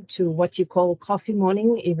came to what you call coffee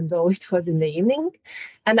morning, even though it was in the evening.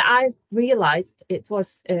 And I realized it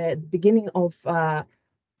was the beginning of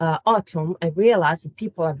autumn. I realized that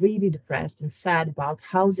people are really depressed and sad about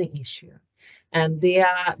housing issue. And they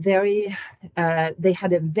are very, they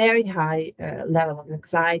had a very high level of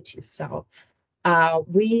anxiety. So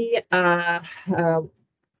we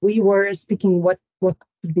were speaking what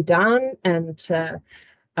could be done, and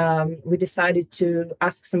we decided to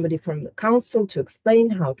ask somebody from the council to explain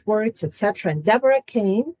how it works, etc. And Deborah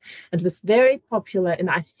came, and it was very popular. And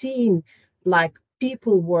I've seen like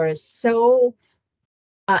people were so.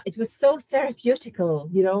 It was so therapeutical,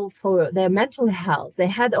 for their mental health. They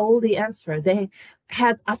had all the answers. They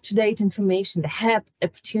had up-to-date information. They had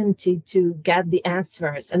opportunity to get the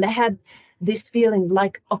answers, and they had this feeling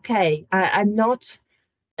like, okay, I'm not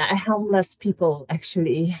a homeless people.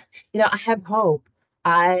 Actually, I have hope.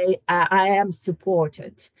 I am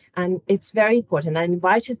supported, and it's very important. I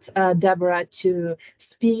invited Deborah to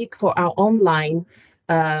speak for our online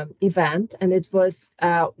event, and it was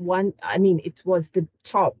it was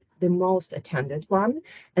the most attended one.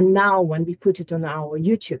 And now when we put it on our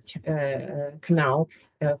YouTube canal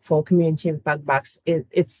for Community Impact Bucks,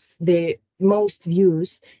 it's the most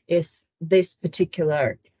views is this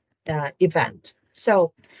particular event.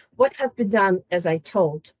 So what has been done, as I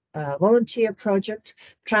told, volunteer project,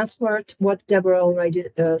 transport, what Deborah already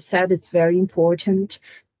said, it's very important.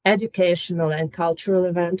 Educational and cultural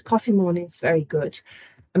event, coffee morning is very good.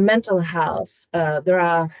 Mental health, there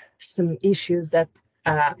are some issues that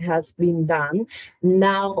has been done.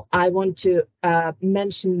 Now I want to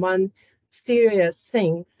mention one serious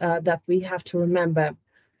thing that we have to remember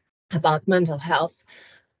about mental health.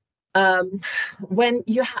 When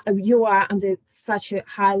you are under such a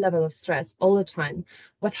high level of stress all the time,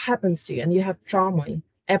 what happens to you? And you have trauma.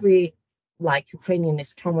 Every Ukrainian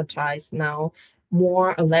is traumatized now,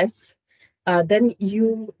 more or less. Then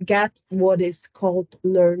you get what is called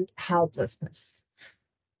learned helplessness.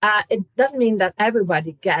 It doesn't mean that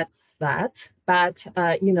everybody gets that, but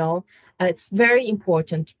it's very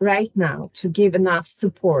important right now to give enough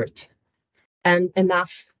support and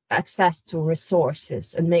enough access to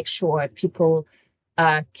resources and make sure people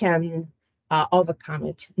can overcome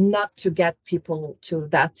it, not to get people to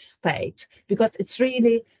that state, because it's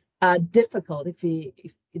really difficult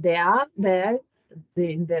if they are there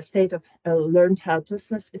in the state of learned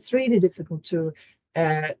helplessness. It's really difficult to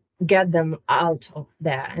get them out of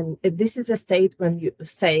there. And this is a state when you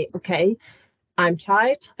say, okay, I'm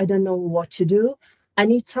tired, I don't know what to do, I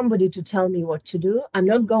need somebody to tell me what to do, I'm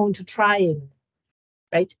not going to try it.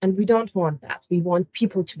 Right? And we don't want that. We want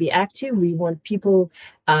people to be active. We want people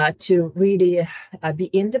to really be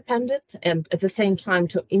independent, and at the same time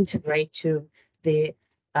to integrate to the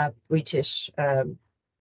British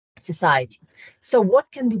society. So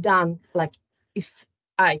what can be done, like if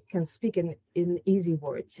I can speak in easy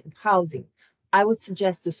words, in housing, I would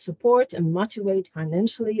suggest to support and motivate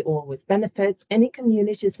financially or with benefits any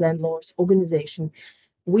communities, landlords, organizations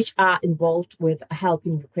which are involved with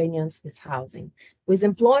helping Ukrainians with housing. With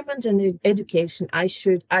employment and education,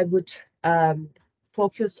 I would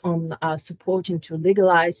focus on supporting to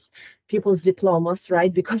legalize people's diplomas,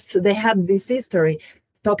 right? Because they have this history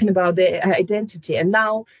talking about their identity, and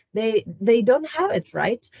now they don't have it,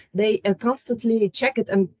 right? They constantly check it,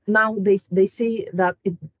 and now they see that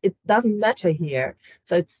it doesn't matter here.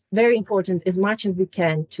 So it's very important, as much as we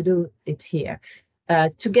can, to do it here.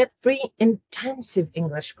 To get free intensive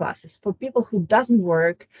English classes for people who doesn't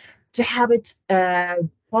work, to have it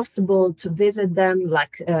possible to visit them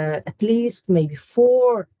like at least maybe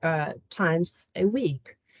 4 times a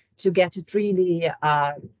week to get it really,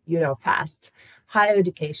 fast. Higher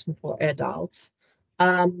education for adults.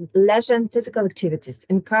 Leisure and physical activities.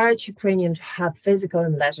 Encourage Ukrainians to have physical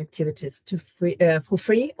and leisure activities for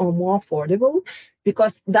free or more affordable,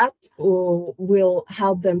 because that will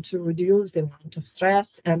help them to reduce the amount of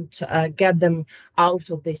stress and get them out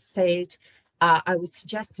of this state. I would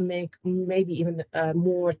suggest to make maybe even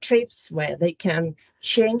more trips where they can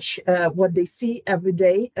change what they see every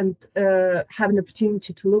day and have an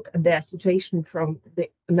opportunity to look at their situation from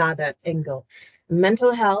another angle.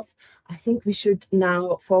 Mental health, I think we should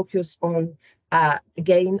now focus on,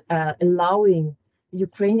 again, allowing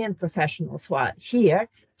Ukrainian professionals who are here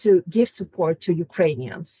to give support to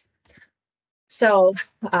Ukrainians. So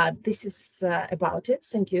this is about it.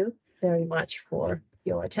 Thank you very much for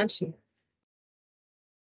your attention.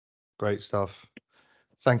 Great stuff.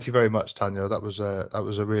 Thank you very much, Tanya. That was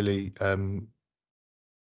a really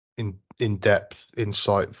in-depth,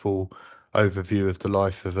 insightful overview of the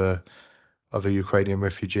life of a Ukrainian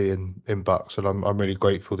refugee in Bucks, and I'm really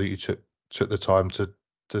grateful that you took the time to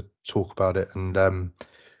talk about it and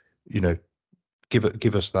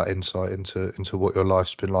give us that insight into what your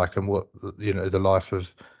life's been like and what the life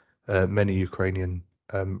of many Ukrainian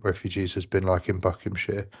refugees has been like in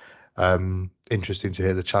Buckinghamshire. Interesting to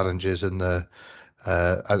hear the challenges and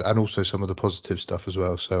and also some of the positive stuff as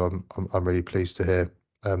well. So I'm really pleased to hear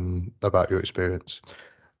about your experience.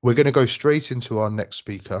 We're going to go straight into our next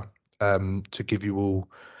speaker to give you all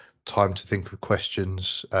time to think of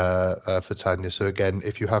questions for Tanya. So again,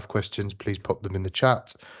 if you have questions, please pop them in the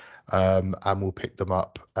chat. And we'll pick them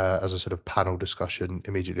up as a sort of panel discussion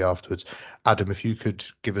immediately afterwards. Adam, if you could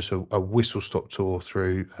give us a whistle-stop tour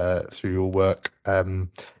through your work,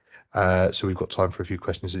 so we've got time for a few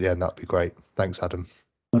questions at the end, that'd be great. Thanks, Adam.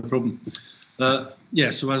 No problem.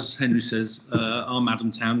 So as Henry says, I'm Adam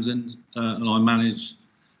Townsend, and I manage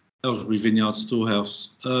Aylesbury Vineyard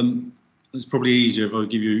Storehouse. It's probably easier if I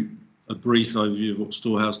give you a brief overview of what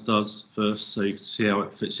Storehouse does first, so you can see how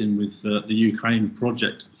it fits in with the Ukraine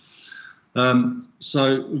project.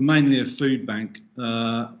 So we're mainly a food bank.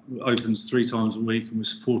 It opens 3 times a week, and we're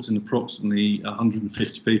supporting approximately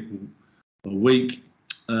 150 people a week.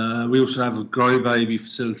 We also have a Grow Baby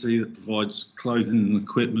facility that provides clothing and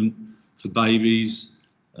equipment for babies,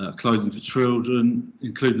 clothing for children,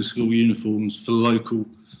 including school uniforms for local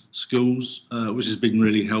schools, which has been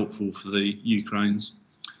really helpful for the Ukrainians.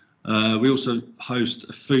 We also host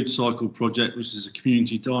a food cycle project, which is a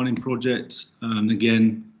community dining project, and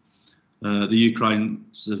again, the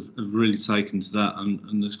Ukrainians have really taken to that,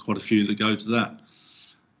 and there's quite a few that go to that.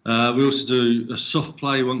 We also do a soft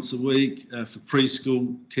play once a week for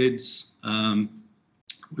preschool kids.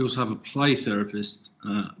 We also have a play therapist,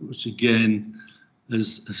 which again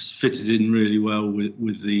has fitted in really well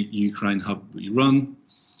with the Ukraine hub we run.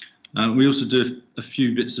 We also do a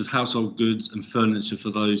few bits of household goods and furniture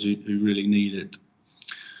for those who really need it.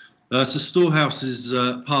 So Storehouse is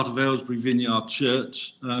part of Aylesbury Vineyard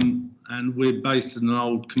Church, and we're based in an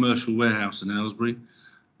old commercial warehouse in Aylesbury,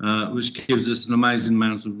 which gives us an amazing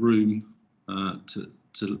amount of room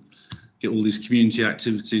to get all these community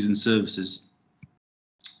activities and services.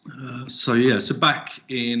 So back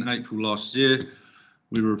in April last year,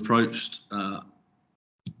 we were approached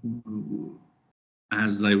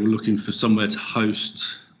as they were looking for somewhere to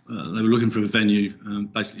host. They were looking for a venue,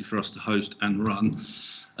 basically for us to host and run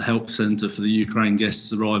a help centre for the Ukraine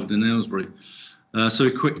guests arriving in Aylesbury. So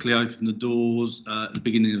we quickly opened the doors at the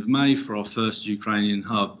beginning of May for our first Ukrainian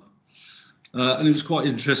hub. And it was quite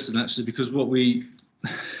interesting actually, because what we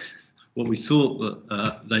thought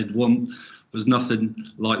that they'd want was nothing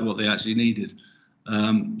like what they actually needed.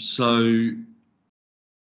 So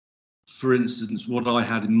for instance, what I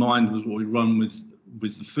had in mind was what we run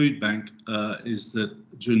with the food bank, is that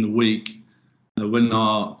during the week, when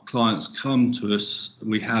our clients come to us,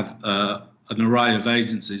 we have an array of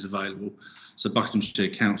agencies available. So Buckinghamshire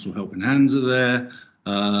Council Helping Hands are there,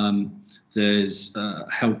 There's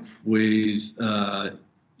help with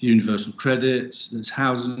universal credits, there's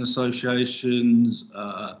housing associations,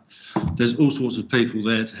 there's all sorts of people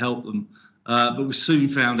there to help them. But we soon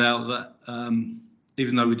found out that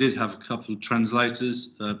even though we did have a couple of translators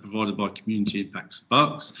provided by Community Impacts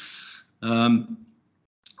Bucks,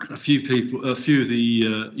 a few of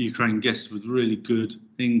the Ukrainian guests with really good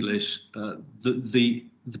English, the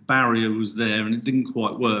barrier was there and it didn't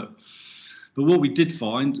quite work. But what we did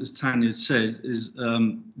find, as Tanya had said, is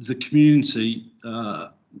the community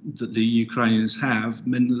that the Ukrainians have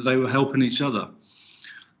meant that they were helping each other.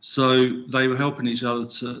 So they were helping each other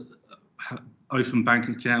to open bank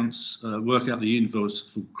accounts, work out the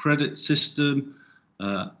universal credit system,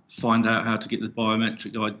 find out how to get the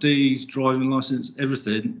biometric IDs, driving license,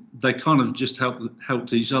 everything. They kind of just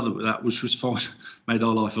helped each other with that, which was fine, made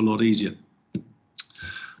our life a lot easier.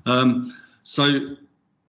 So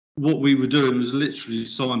what we were doing was literally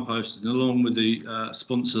signposting along with the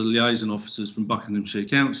sponsor liaison officers from Buckinghamshire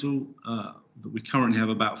Council. That we currently have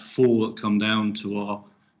about 4 that come down to our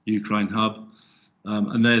Ukraine hub,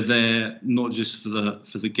 and they're there not just for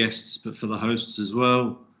the guests but for the hosts as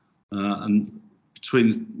well. And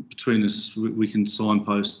between us, we can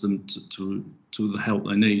signpost them to the help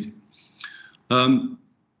they need. And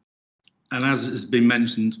as has been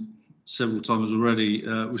mentioned several times already,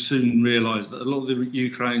 we soon realised that a lot of the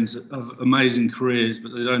Ukrainians have amazing careers,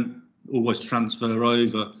 but they don't always transfer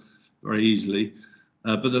over very easily.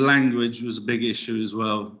 But the language was a big issue as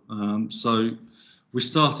well. So we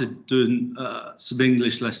started doing some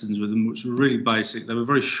English lessons with them, which were really basic. They were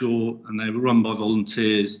very short and they were run by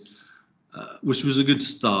volunteers, which was a good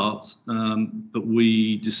start. But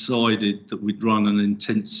we decided that we'd run an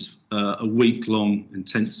intensive, a week-long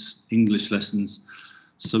intense English lessons.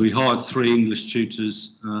 So we hired 3 English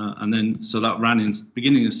tutors, and then so that ran in the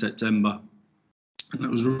beginning of September, and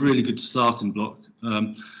it was a really good starting block.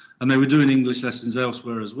 And they were doing English lessons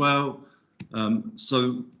elsewhere as well.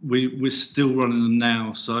 So we're still running them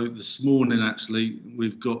now. So this morning, actually,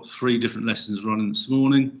 we've got 3 different lessons running this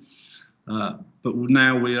morning. But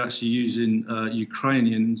now we're actually using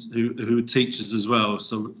Ukrainians who are teachers as well.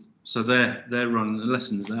 So they're running the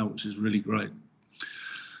lessons now, which is really great.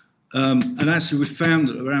 And actually, we found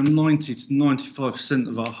that around 90 to 95%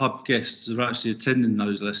 of our hub guests are actually attending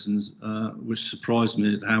those lessons, which surprised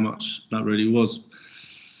me at how much that really was.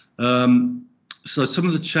 So some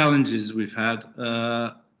of the challenges we've had,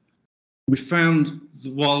 we found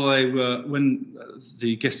that when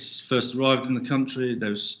the guests first arrived in the country, they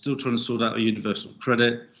were still trying to sort out a universal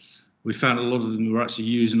credit. We found a lot of them were actually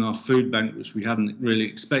using our food bank, which we hadn't really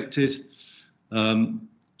expected. And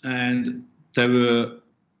there were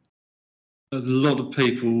a lot of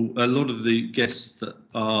the guests that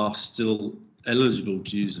are still eligible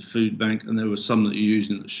to use the food bank, and there were some that are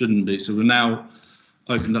using it that shouldn't be. So we're now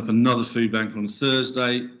opened up another food bank on a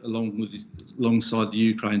Thursday, alongside the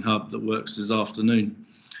Ukraine hub that works this afternoon.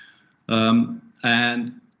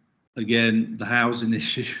 And again, the housing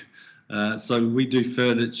issue. So we do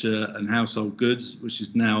furniture and household goods, which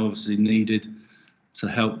is now obviously needed to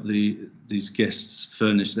help these guests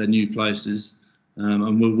furnish their new places.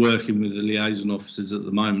 And we're working with the liaison officers at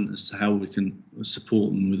the moment as to how we can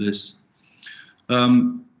support them with this.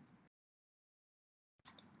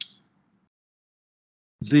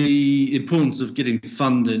 The importance of getting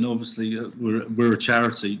funding, obviously, we're a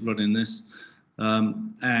charity running this,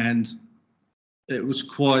 and it was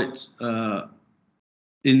quite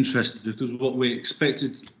interesting because what we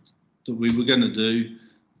expected that we were going to do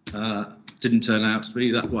didn't turn out to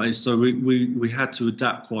be that way. So we had to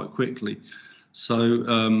adapt quite quickly. So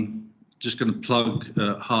just going to plug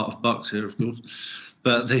Heart of Bucks here, of course,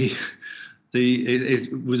 but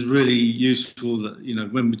it was really useful that, you know,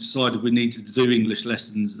 when we decided we needed to do English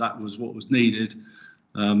lessons, that was what was needed,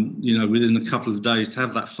 you know, within a couple of days to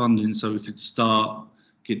have that funding so we could start.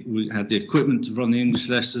 We had the equipment to run the English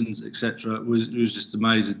lessons, etc. It was just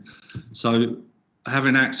amazing. So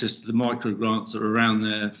having access to the micro grants that are around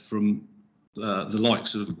there from the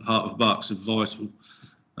likes of Heart of Bucks are vital.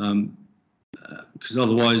 Because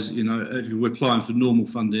otherwise, you know, if we're applying for normal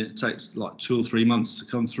funding, it takes like 2 or 3 months to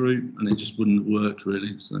come through, and it just wouldn't have worked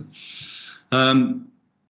really. So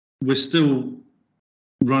we're still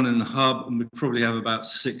running the hub, and we probably have about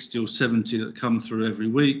 60 or 70 that come through every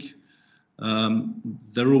week.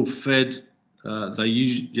 They're all fed. They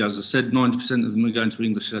usually, as I said, 90% of them are going to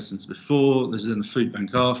English lessons before. There's then a food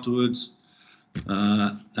bank afterwards,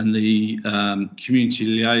 and the community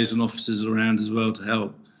liaison officers are around as well to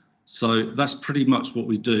help. So that's pretty much what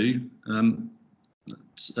we do.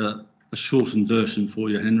 It's a shortened version for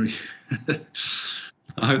you, Henry.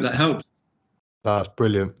 I hope that helps. That's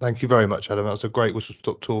brilliant. Thank you very much, Adam. That was a great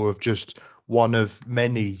whistle-stop tour of just one of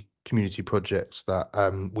many community projects that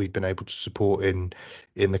we've been able to support in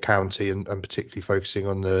the county, and particularly focusing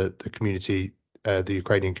on the community, the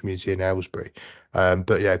Ukrainian community in Aylesbury.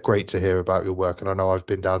 But yeah, great to hear about your work. And I know I've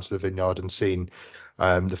been down to the vineyard and seen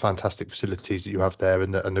the fantastic facilities that you have there,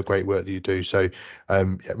 and the great work that you do. So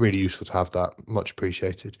yeah, really useful to have that. Much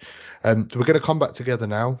appreciated. So we're going to come back together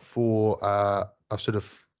now for a sort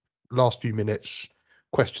of last few minutes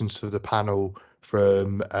questions to the panel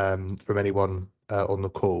from anyone on the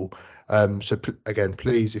call. So again,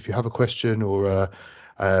 please, if you have a question or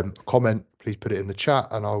a comment, please put it in the chat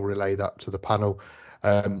and I'll relay that to the panel.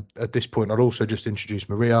 At this point, I'll also just introduce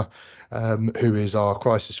Maria, who is our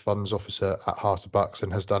crisis funds officer at Heart of Bucks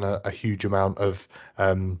and has done a huge amount of,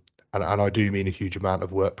 and I do mean a huge amount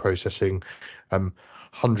of work processing,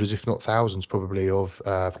 hundreds, if not thousands, probably of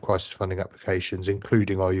crisis funding applications,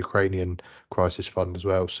 including our Ukrainian crisis fund as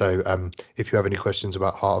well. So if you have any questions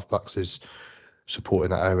about Heart of Bucks' support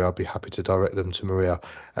in that area, I'll be happy to direct them to Maria.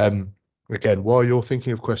 Again, while you're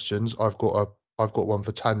thinking of questions, I've got one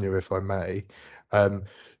for Tanya, if I may.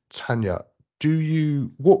 Tanya,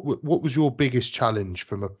 what was your biggest challenge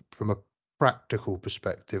from a practical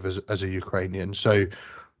perspective as a Ukrainian? So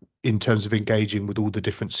in terms of engaging with all the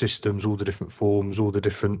different systems, all the different forms, all the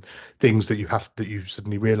different things that you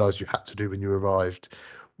suddenly realized you had to do when you arrived,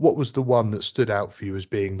 what was the one that stood out for you as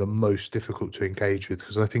being the most difficult to engage with?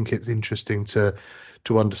 Because I think it's interesting to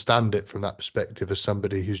understand it from that perspective as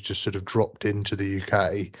somebody who's just sort of dropped into the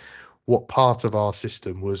UK. What part of our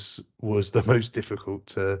system was the most difficult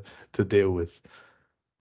to deal with?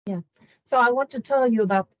 Yeah. So I want to tell you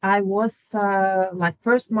that I was like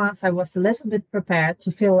first month, I was a little bit prepared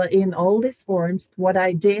to fill in all these forms. What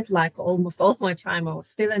I did, like almost all my time, I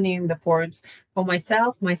was filling in the forms for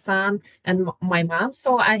myself, my son, and my mom.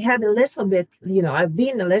 So I had a little bit, I've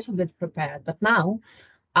been a little bit prepared. But now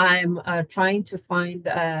I'm trying to find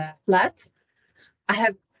a flat.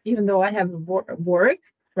 Even though I have work,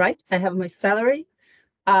 right? I have my salary.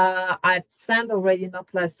 I've sent already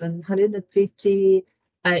not less than 150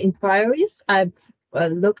 inquiries. I've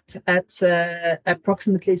looked at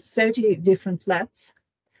approximately 30 different flats,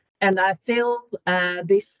 and I fill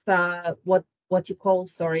this what you call,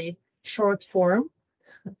 short form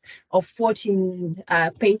of 14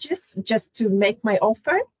 pages just to make my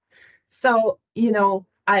offer. So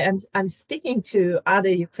I'm speaking to other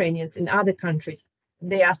Ukrainians in other countries.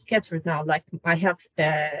 They are scattered now. Like I have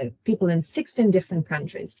people in 16 different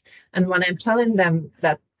countries, and when I'm telling them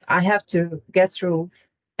that I have to get through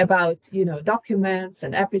about documents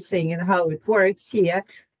and everything and how it works here,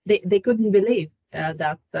 they couldn't believe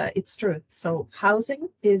that it's true. So housing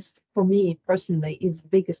is, for me personally, is the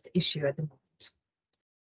biggest issue at the moment.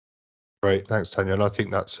 Great, thanks, Tanya. And I think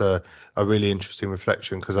that's a really interesting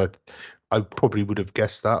reflection, because I probably would have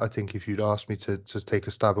guessed that. I think if you'd asked me to take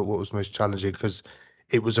a stab at what was most challenging, because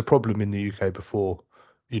it was a problem in the UK before,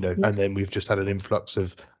 Yeah. and then we've just had an influx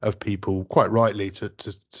of people, quite rightly, to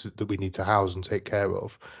that we need to house and take care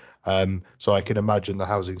of. So I can imagine the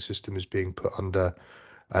housing system is being put under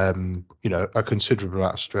a considerable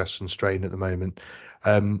amount of stress and strain at the moment.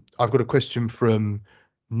 I've got a question from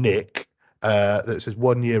Nick that says,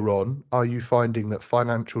 1 year on, are you finding that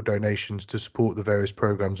financial donations to support the various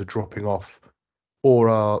programs are dropping off, or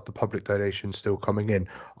are the public donations still coming in?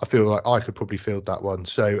 I feel like I could probably field that one.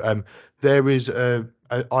 So there is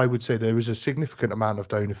I would say there is a significant amount of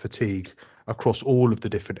donor fatigue across all of the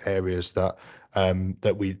different areas that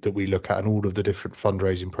we look at, and all of the different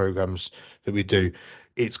fundraising programs that we do.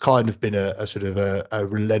 It's kind of been a sort of a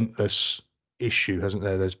relentless issue, hasn't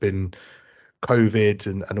there? There's been COVID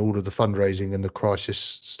and all of the fundraising and the crisis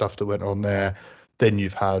stuff that went on there. Then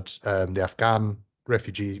you've had the Afghan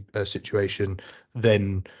refugee situation,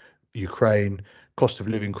 then Ukraine, cost of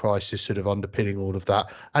living crisis sort of underpinning all of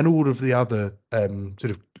that, and all of the other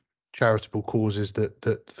sort of charitable causes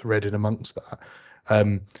that thread in amongst that.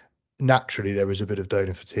 Naturally, there is a bit of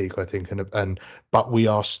donor fatigue, I think, but we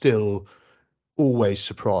are still always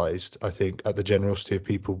surprised, I think, at the generosity of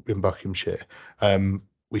people in Buckinghamshire.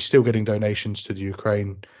 We're still getting donations to the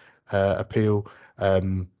Ukraine appeal.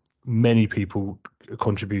 Many people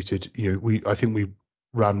contributed. I think we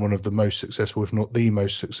ran one of the most successful, if not the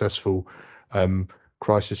most successful,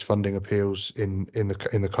 crisis funding appeals in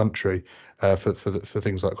the country for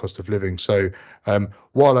things like cost of living. So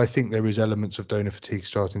while I think there is elements of donor fatigue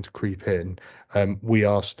starting to creep in, we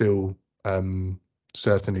are still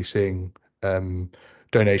certainly seeing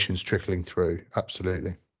donations trickling through.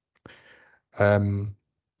 Absolutely.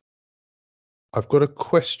 I've got a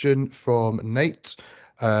question from Nate.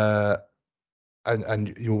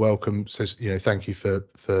 and you're welcome. Says, thank you for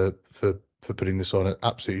putting this on.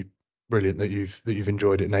 Absolutely brilliant that you've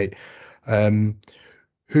enjoyed it, Nate.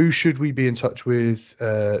 Who should we be in touch with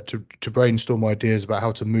to brainstorm ideas about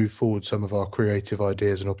how to move forward some of our creative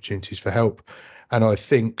ideas and opportunities for help? And I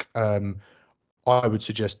think I would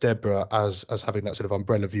suggest Deborah as having that sort of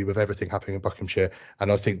umbrella view of everything happening in Buckinghamshire.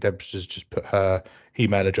 And I think Deborah's just put her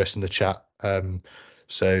email address in the chat.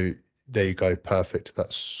 So there you go. Perfect.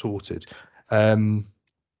 That's sorted.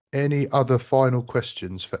 Any other final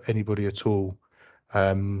questions for anybody at all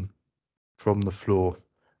from the floor?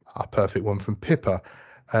 A perfect one from Pippa.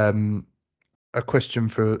 A question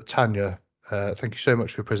for Tanya. Thank you so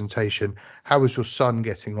much for your presentation. How is your son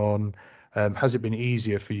getting on? Has it been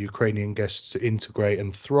easier for Ukrainian guests to integrate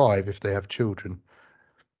and thrive if they have children?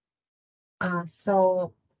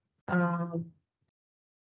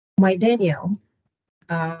 My Daniel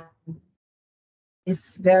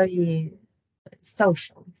is very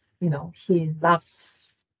social. He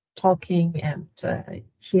loves talking, and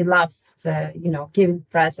he loves giving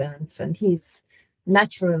presents, and he's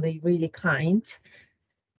naturally really kind.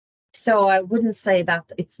 So I wouldn't say that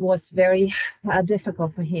it was very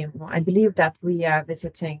difficult for him. I believe that we are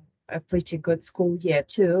visiting a pretty good school here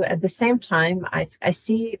too. At the same time, I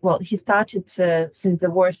see, well, he started since the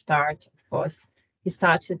war started, of course, he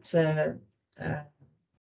started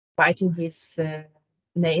biting his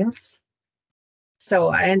nails. So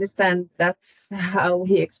I understand that's how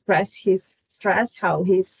he expressed his stress, how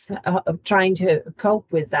he's trying to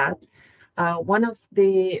cope with that. One of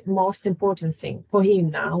the most important things for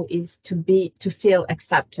him now is to feel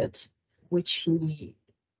accepted, which he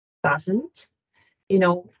doesn't.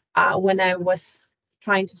 When I was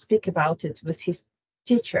trying to speak about it with his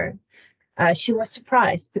teacher, she was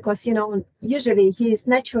surprised because, usually he is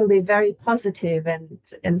naturally very positive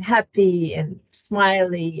and happy and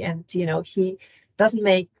smiley, and, he doesn't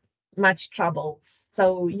make much trouble.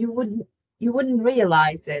 So you wouldn't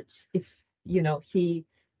realize it if, he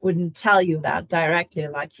wouldn't tell you that directly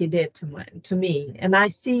like he did to me. And I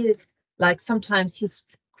see, like, sometimes he's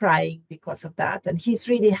crying because of that, and he's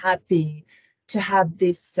really happy to have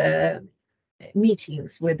these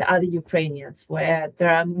meetings with other Ukrainians where there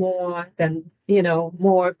are more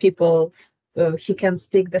people. He can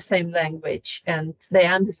speak the same language and they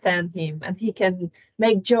understand him, and he can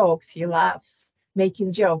make jokes. He loves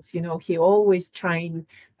making jokes. He always trying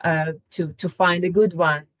to find a good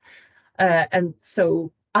one, and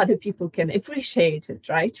so other people can appreciate it,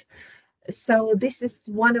 right? So this is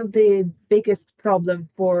one of the biggest problem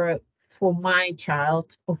for my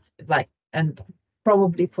child, and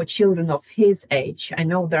probably for children of his age. I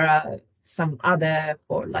know there are some other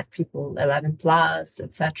for like people 11 plus,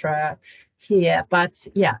 etc. here, but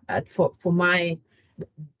yeah, for my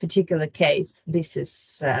particular case, this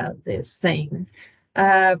is the thing.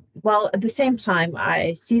 Well, at the same time,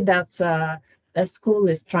 I see that the school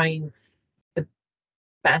is trying the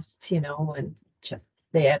best, and just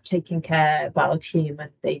they are taking care about him,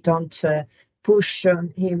 and they don't push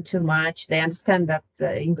him too much. They understand that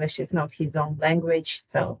English is not his own language,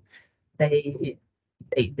 so they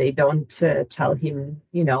don't tell him,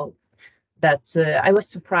 that I was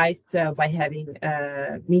surprised by having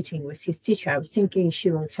a meeting with his teacher. I was thinking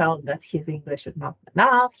she will tell him that his English is not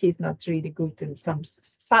enough, he's not really good in some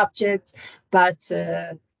subjects, but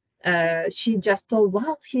she just told,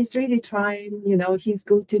 well, he's really trying, he's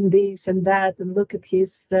good in this and that, and look at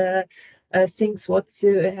his things, what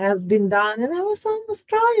has been done. And I was almost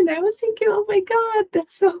crying. I was thinking, oh my God,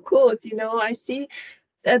 that's so good. I see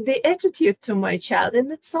the attitude to my child,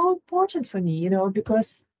 and it's so important for me,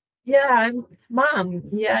 because yeah, I'm mom,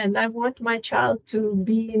 and I want my child to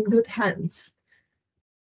be in good hands.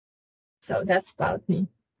 So that's about me.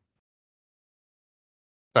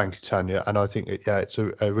 Thank you, Tanya. And I think it's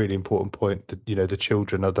a really important point that the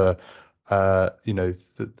children are the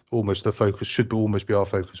almost the focus, should almost be our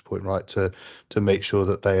focus point, right? To make sure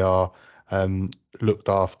that they are looked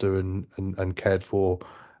after and cared for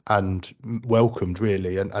and welcomed,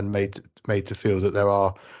 really, and made to feel that there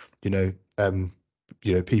are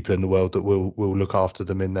people in the world that will look after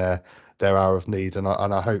them in their hour of need. And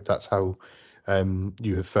I hope that's how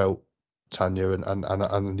you have felt, Tanya,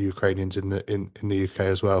 and the Ukrainians in the UK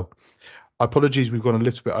as well. Apologies, we've gone a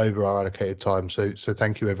little bit over our allocated time, so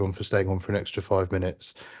thank you everyone for staying on for an extra 5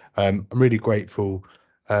 minutes. I'm really grateful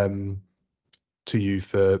to you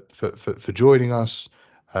for joining us,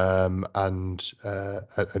 and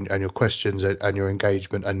your questions and your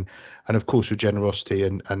engagement, and of course your generosity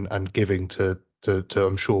and giving to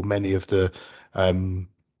I'm sure many of the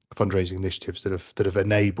fundraising initiatives that have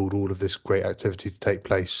enabled all of this great activity to take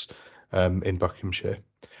place in Buckinghamshire.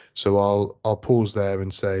 So I'll pause there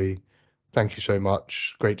and say thank you so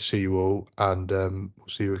much. Great to see you all, and we'll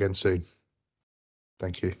see you again soon.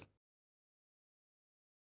 Thank you.